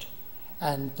 1%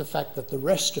 and the fact that the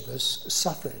rest of us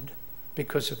suffered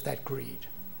because of that greed.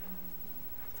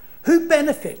 Who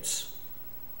benefits?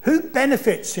 Who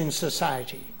benefits in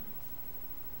society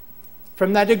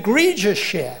from that egregious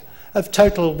share of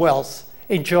total wealth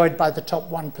enjoyed by the top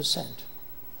 1%?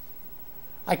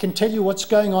 I can tell you what's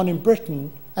going on in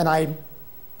Britain, and I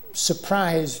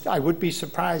would be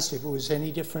surprised if it was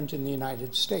any different in the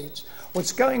United States.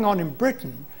 What's going on in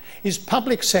Britain is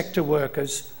public sector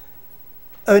workers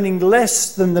earning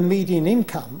less than the median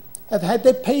income have had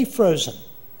their pay frozen,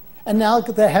 and now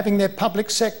they're having their public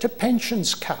sector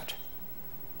pensions cut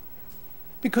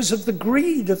because of the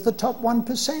greed of the top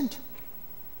 1%.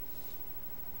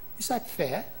 Is that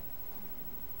fair?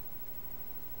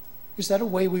 Is that a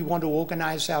way we want to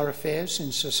organize our affairs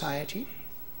in society?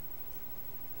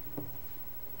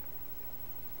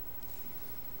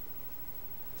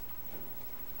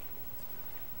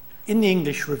 In the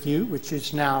English Review, which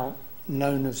is now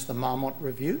known as the Marmot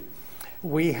Review,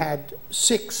 we had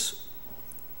 6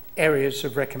 areas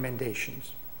of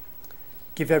recommendations.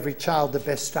 Give every child the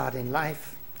best start in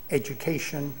life,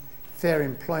 education, fair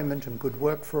employment and good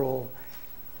work for all,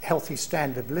 healthy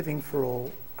standard of living for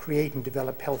all, create and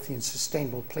develop healthy and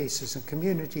sustainable places and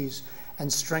communities,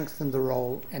 and strengthen the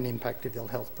role and impact of ill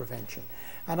health prevention.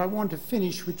 And I want to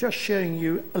finish with just showing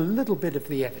you a little bit of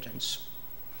the evidence.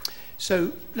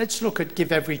 So let's look at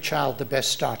give every child the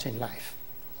best start in life.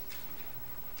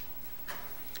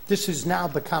 This has now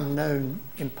become known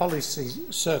in policy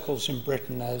circles in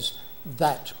Britain as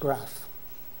that graph.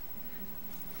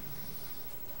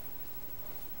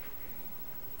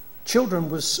 Children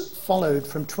was followed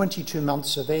from 22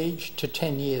 months of age to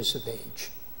 10 years of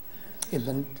age in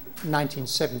the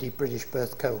 1970 British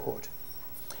birth cohort.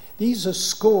 These are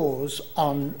scores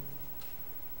on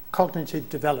cognitive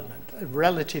development, a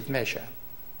relative measure.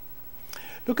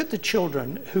 Look at the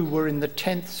children who were in the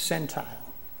 10th centile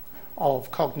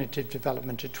of cognitive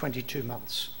development at 22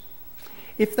 months.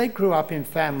 If they grew up in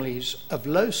families of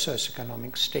low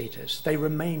socioeconomic status, they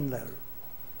remain low.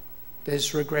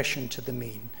 There's regression to the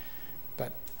mean,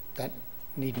 but that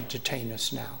needn't detain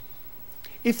us now.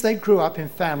 If they grew up in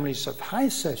families of high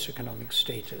socioeconomic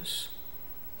status,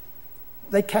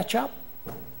 they catch up.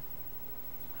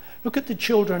 Look at the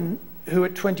children who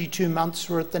at 22 months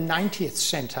were at the 90th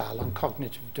centile on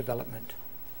cognitive development.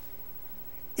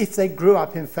 If they grew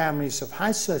up in families of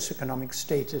high socioeconomic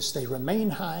status, they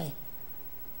remain high.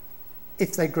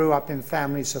 If they grew up in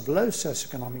families of low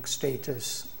socioeconomic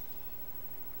status,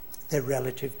 their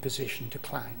relative position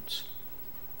declines.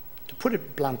 To put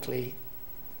it bluntly,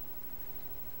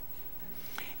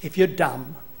 if you're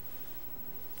dumb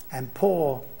and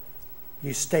poor,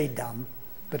 you stay dumb,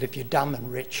 but if you're dumb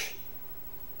and rich,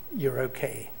 you're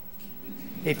okay.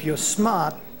 If you're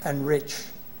smart and rich,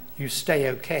 you stay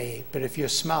okay, but if you're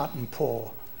smart and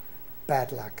poor,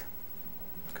 bad luck,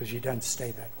 because you don't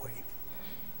stay that way.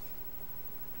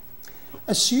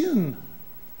 Assume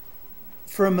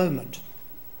for a moment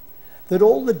that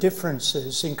all the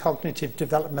differences in cognitive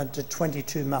development at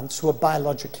 22 months were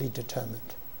biologically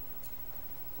determined.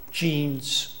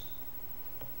 Genes,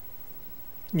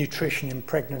 nutrition in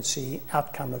pregnancy,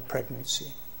 outcome of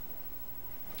pregnancy.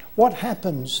 What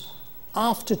happens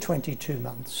after 22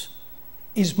 months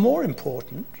is more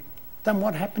important than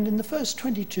what happened in the first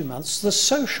 22 months. The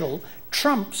social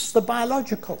trumps the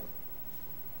biological.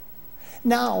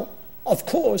 Now, of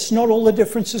course, not all the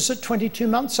differences at 22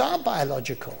 months are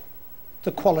biological.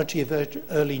 The quality of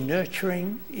early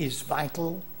nurturing is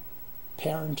vital.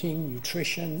 parenting,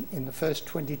 nutrition in the first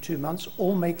 22 months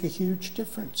all make a huge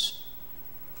difference.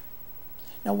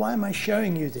 Now, why am I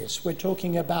showing you this? We're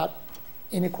talking about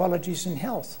inequalities in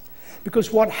health.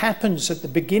 Because what happens at the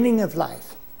beginning of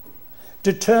life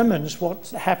determines what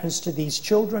happens to these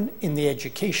children in the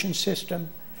education system.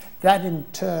 That in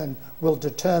turn will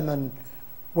determine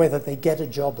whether they get a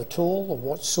job at all, or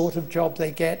what sort of job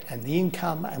they get, and the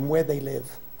income and where they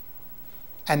live.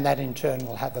 And that in turn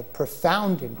will have a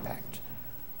profound impact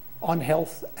on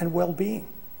health and well-being,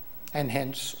 and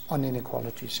hence on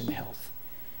inequalities in health.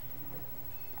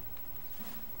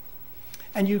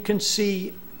 And you can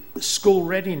see school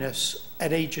readiness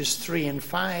at ages 3 and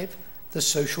 5, the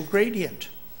social gradient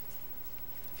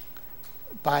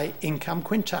by income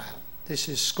quintile. This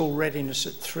is school readiness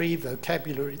at 3,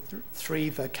 vocabulary 3,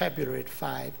 vocabulary at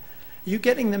 5. You're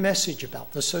getting the message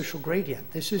about the social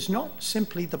gradient. This is not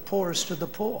simply the poorest of the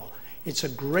poor. It's a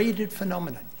graded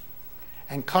phenomenon.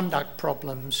 And conduct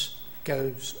problems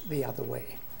goes the other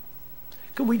way.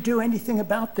 Can we do anything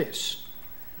about this?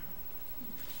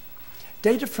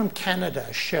 Data from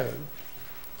Canada show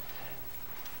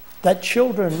that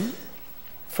children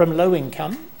from low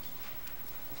income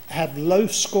have low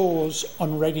scores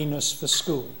on readiness for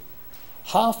school.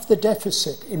 Half the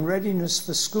deficit in readiness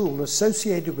for school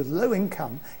associated with low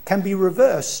income can be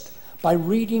reversed by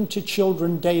reading to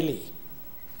children daily.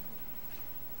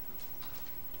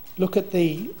 Look at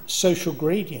the social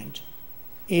gradient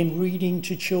in reading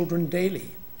to children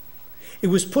daily. It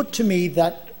was put to me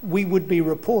that we would be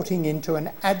reporting into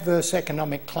an adverse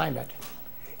economic climate.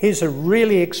 Here's a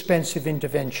really expensive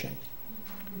intervention.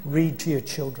 Read to your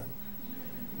children.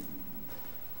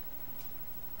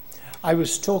 I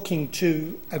was talking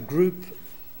to a group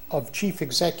of chief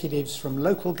executives from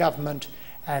local government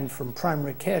and from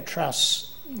primary care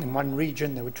trusts in one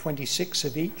region. There were 26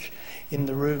 of each in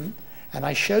the room. And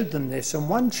I showed them this. And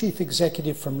one chief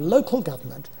executive from local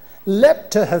government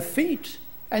leapt to her feet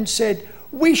and said,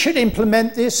 "We should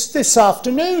implement this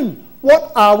afternoon.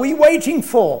 What are we waiting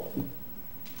for?"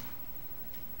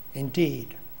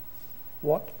 Indeed,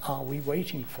 what are we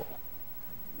waiting for?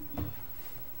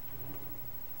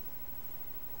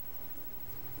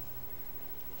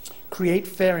 Create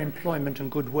fair employment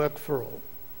and good work for all.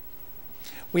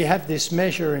 We have this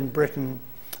measure in Britain,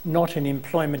 not in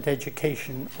employment,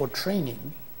 education, or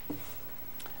training.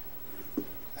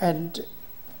 And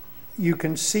you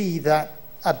can see that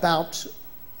about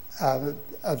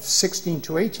of 16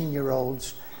 to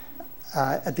 18-year-olds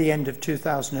at the end of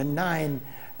 2009,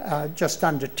 just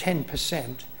under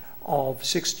 10% of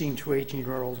 16 to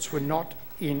 18-year-olds were not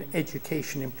in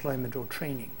education, employment, or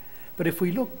training. But if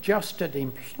we look just at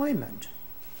employment,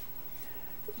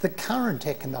 the current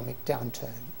economic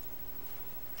downturn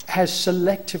has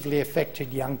selectively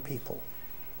affected young people.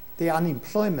 The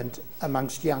unemployment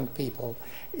amongst young people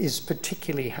is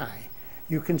particularly high.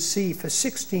 You can see for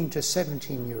 16 to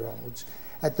 17-year-olds,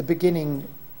 at the beginning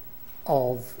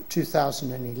of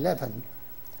 2011,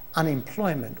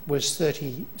 unemployment was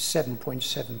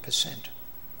 37.7%.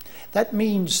 That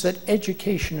means that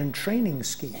education and training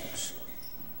schemes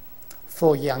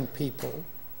for young people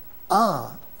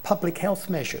are public health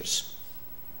measures.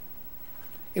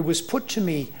 It was put to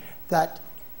me that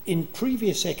in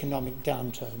previous economic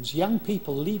downturns, young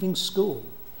people leaving school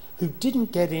who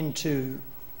didn't get into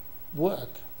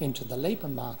work, into the labour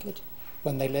market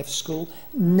when they left school,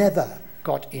 never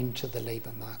got into the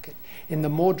labour market. In the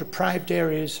more deprived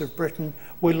areas of Britain,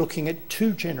 we're looking at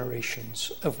 2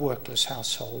 generations of workless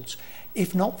households,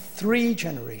 if not 3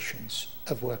 generations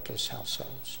of workless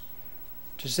households.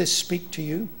 Does this speak to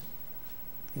you?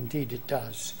 Indeed it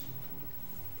does.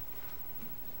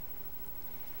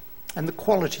 And the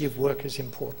quality of work is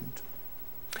important.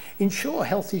 Ensure a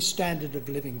healthy standard of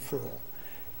living for all.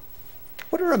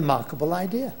 What a remarkable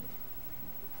idea.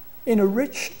 In a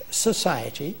rich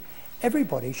society,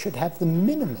 everybody should have the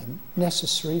minimum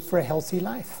necessary for a healthy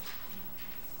life.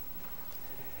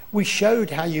 We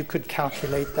showed how you could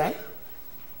calculate that.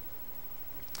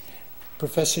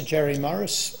 Professor Jerry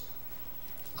Morris,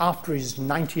 after his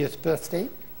 90th birthday,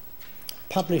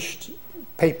 published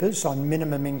papers on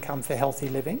minimum income for healthy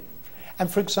living.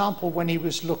 And for example, when he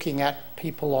was looking at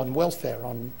people on welfare,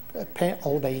 on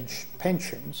old age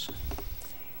pensions,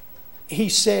 he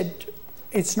said,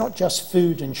 it's not just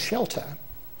food and shelter.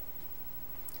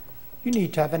 You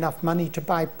need to have enough money to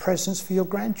buy presents for your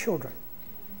grandchildren.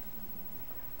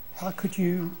 How could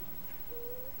you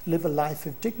live a life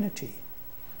of dignity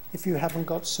if you haven't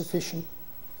got sufficient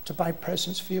to buy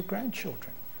presents for your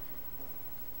grandchildren?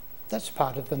 That's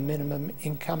part of the minimum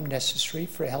income necessary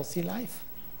for a healthy life.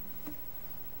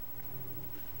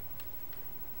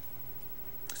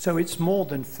 So it's more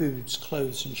than foods,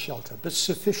 clothes and shelter, but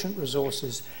sufficient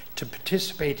resources to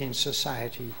participate in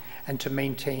society and to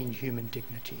maintain human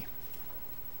dignity.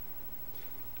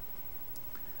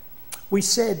 We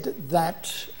said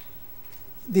that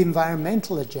the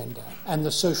environmental agenda and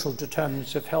the social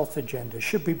determinants of health agenda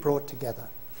should be brought together.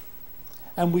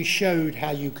 And we showed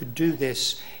how you could do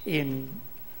this in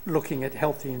looking at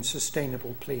healthy and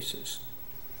sustainable places.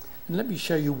 And let me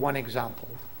show you one example,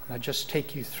 and I'll just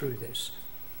take you through this.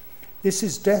 This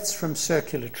is deaths from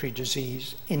circulatory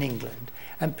disease in England,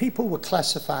 and people were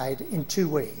classified in two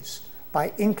ways: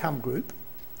 by income group.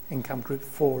 Income group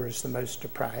 4 is the most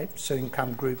deprived, so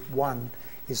income group 1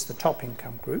 is the top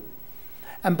income group,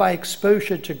 and by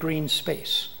exposure to green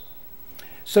space.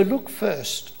 So look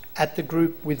first at the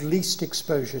group with least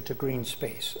exposure to green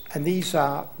space, and these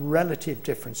are relative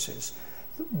differences.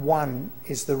 1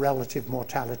 is the relative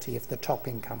mortality of the top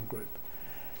income group.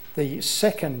 The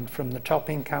second from the top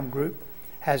income group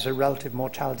has a relative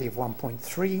mortality of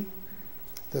 1.3,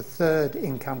 the third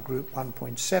income group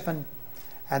 1.7,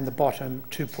 and the bottom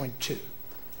 2.2.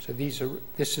 So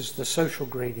this is the social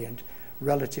gradient,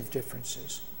 relative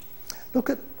differences. Look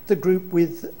at the group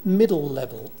with middle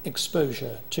level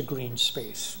exposure to green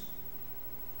space.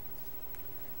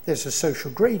 There's a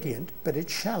social gradient, but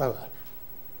it's shallower.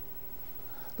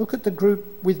 Look at the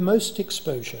group with most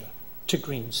exposure to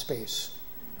green space.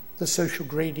 The social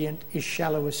gradient is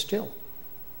shallower still.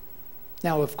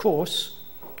 Now, of course,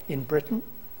 in Britain,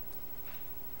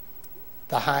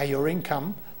 the higher your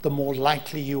income, the more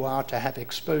likely you are to have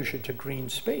exposure to green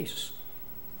space.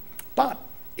 But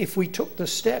if we took the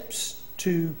steps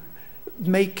to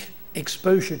make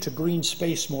exposure to green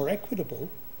space more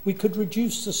equitable, we could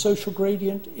reduce the social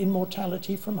gradient in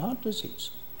mortality from heart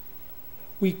disease.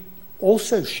 We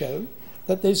also show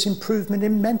that there's improvement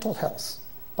in mental health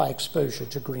by exposure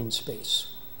to green space.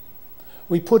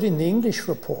 We put in the English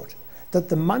report that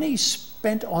the money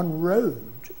spent on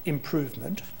road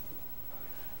improvement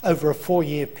over a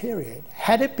 4-year period,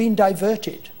 had it been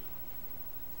diverted,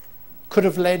 could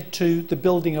have led to the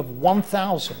building of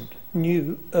 1,000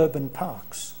 new urban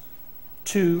parks,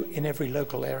 2 in every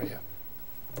local area.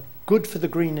 Good for the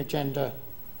green agenda,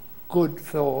 good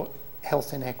for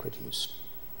health inequities.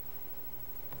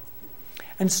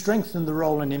 And strengthen the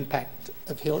role and impact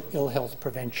of ill health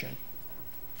prevention.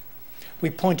 We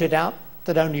pointed out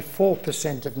that only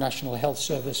 4% of National Health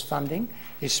Service funding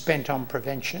is spent on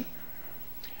prevention.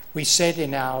 We said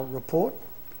in our report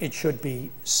it should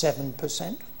be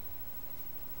 7%.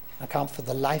 I can't for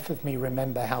the life of me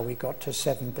remember how we got to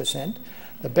 7%.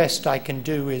 The best I can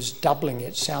do is doubling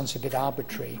it sounds a bit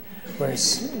arbitrary,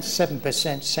 whereas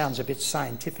 7% sounds a bit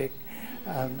scientific.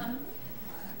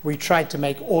 We tried to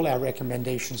make all our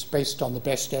recommendations based on the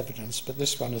best evidence, but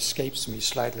this one escapes me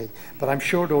slightly. But I'm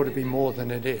sure it ought to be more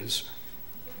than it is.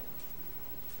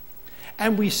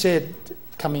 And we said,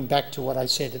 coming back to what I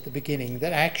said at the beginning,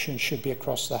 that action should be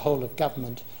across the whole of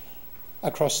government,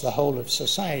 across the whole of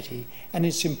society, and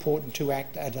it's important to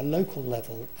act at a local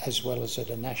level as well as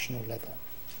at a national level.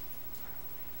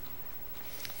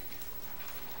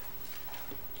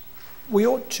 We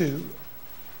ought to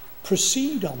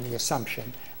proceed on the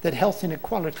assumption that health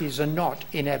inequalities are not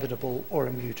inevitable or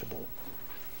immutable.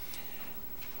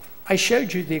 I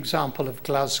showed you the example of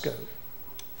Glasgow.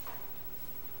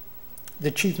 The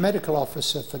Chief Medical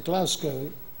Officer for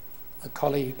Glasgow, a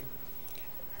colleague,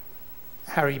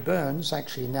 Harry Burns,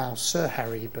 actually now Sir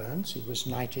Harry Burns, he was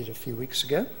knighted a few weeks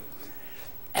ago,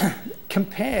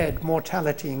 compared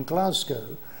mortality in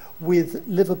Glasgow with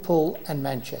Liverpool and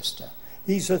Manchester.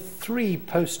 These are 3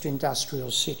 post-industrial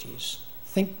cities.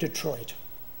 Think Detroit,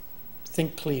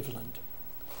 think Cleveland,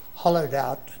 hollowed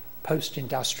out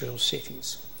post-industrial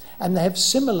cities. And they have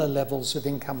similar levels of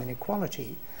income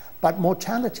inequality, but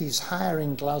mortality is higher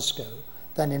in Glasgow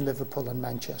than in Liverpool and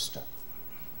Manchester.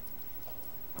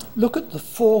 Look at the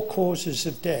 4 causes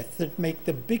of death that make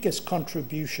the biggest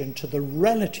contribution to the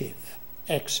relative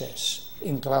excess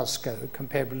in Glasgow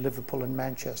compared with Liverpool and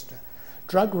Manchester.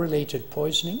 Drug-related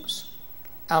poisonings,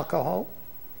 alcohol,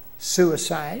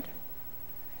 suicide,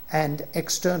 and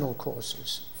external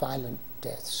causes, violent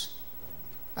deaths.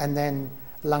 And then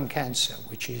lung cancer,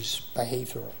 which is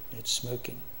behavioral, it's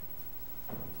smoking.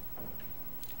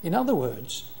 In other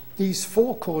words, these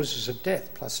 4 causes of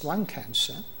death plus lung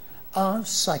cancer are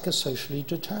psychosocially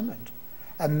determined.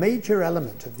 A major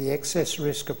element of the excess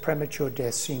risk of premature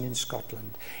death seen in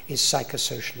Scotland is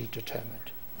psychosocially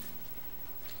determined.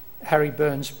 Harry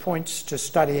Burns points to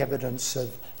study evidence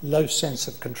of low sense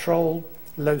of control,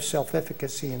 low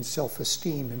self-efficacy and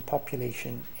self-esteem in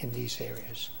population in these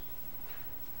areas.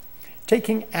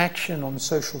 Taking action on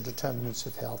social determinants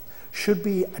of health should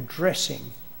be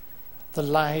addressing the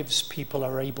lives people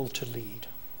are able to lead.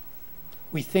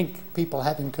 We think people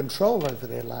having control over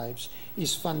their lives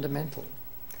is fundamental.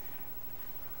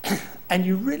 And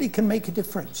you really can make a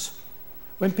difference.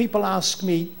 When people ask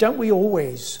me, don't we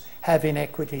always have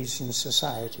inequities in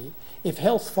society? If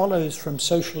health follows from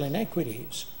social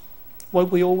inequities,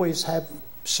 won't we always have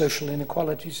social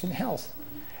inequalities in health?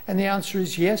 And the answer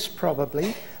is yes,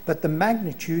 probably, but the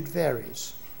magnitude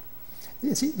varies.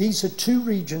 These are two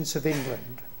regions of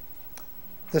England,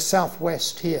 the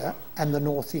southwest here and the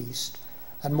northeast,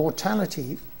 and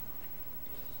mortality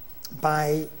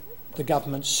by the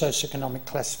government's socioeconomic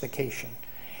classification.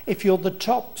 If you're the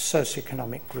top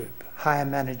socioeconomic group, higher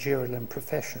managerial and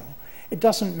professional, it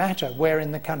doesn't matter where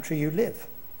in the country you live.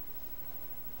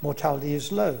 Mortality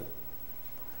is low.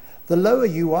 The lower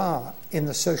you are in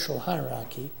the social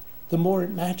hierarchy, the more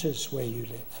it matters where you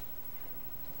live.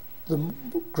 The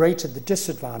greater the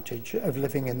disadvantage of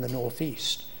living in the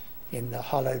northeast, in the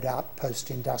hollowed out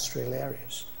post-industrial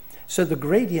areas. So the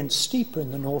gradient's steeper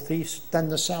in the northeast than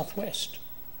the southwest.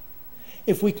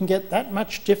 If we can get that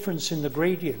much difference in the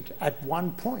gradient at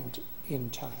one point in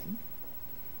time,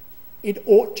 it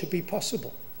ought to be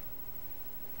possible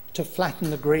to flatten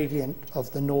the gradient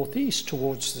of the northeast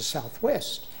towards the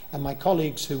southwest. And my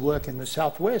colleagues who work in the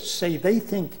southwest say they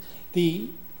think the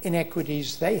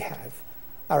inequities they have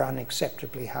are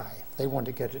unacceptably high. They want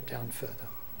to get it down further.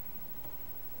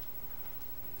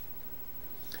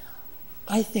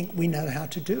 I think we know how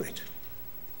to do it.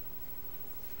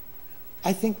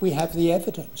 I think we have the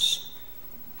evidence,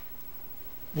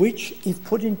 which, if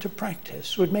put into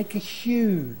practice, would make a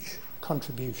huge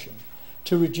contribution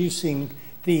to reducing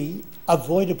the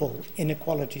avoidable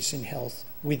inequalities in health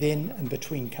within and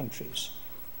between countries.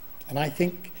 And I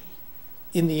think,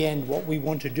 in the end, what we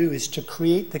want to do is to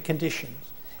create the conditions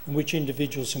in which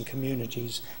individuals and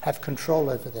communities have control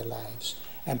over their lives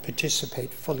and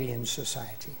participate fully in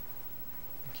society.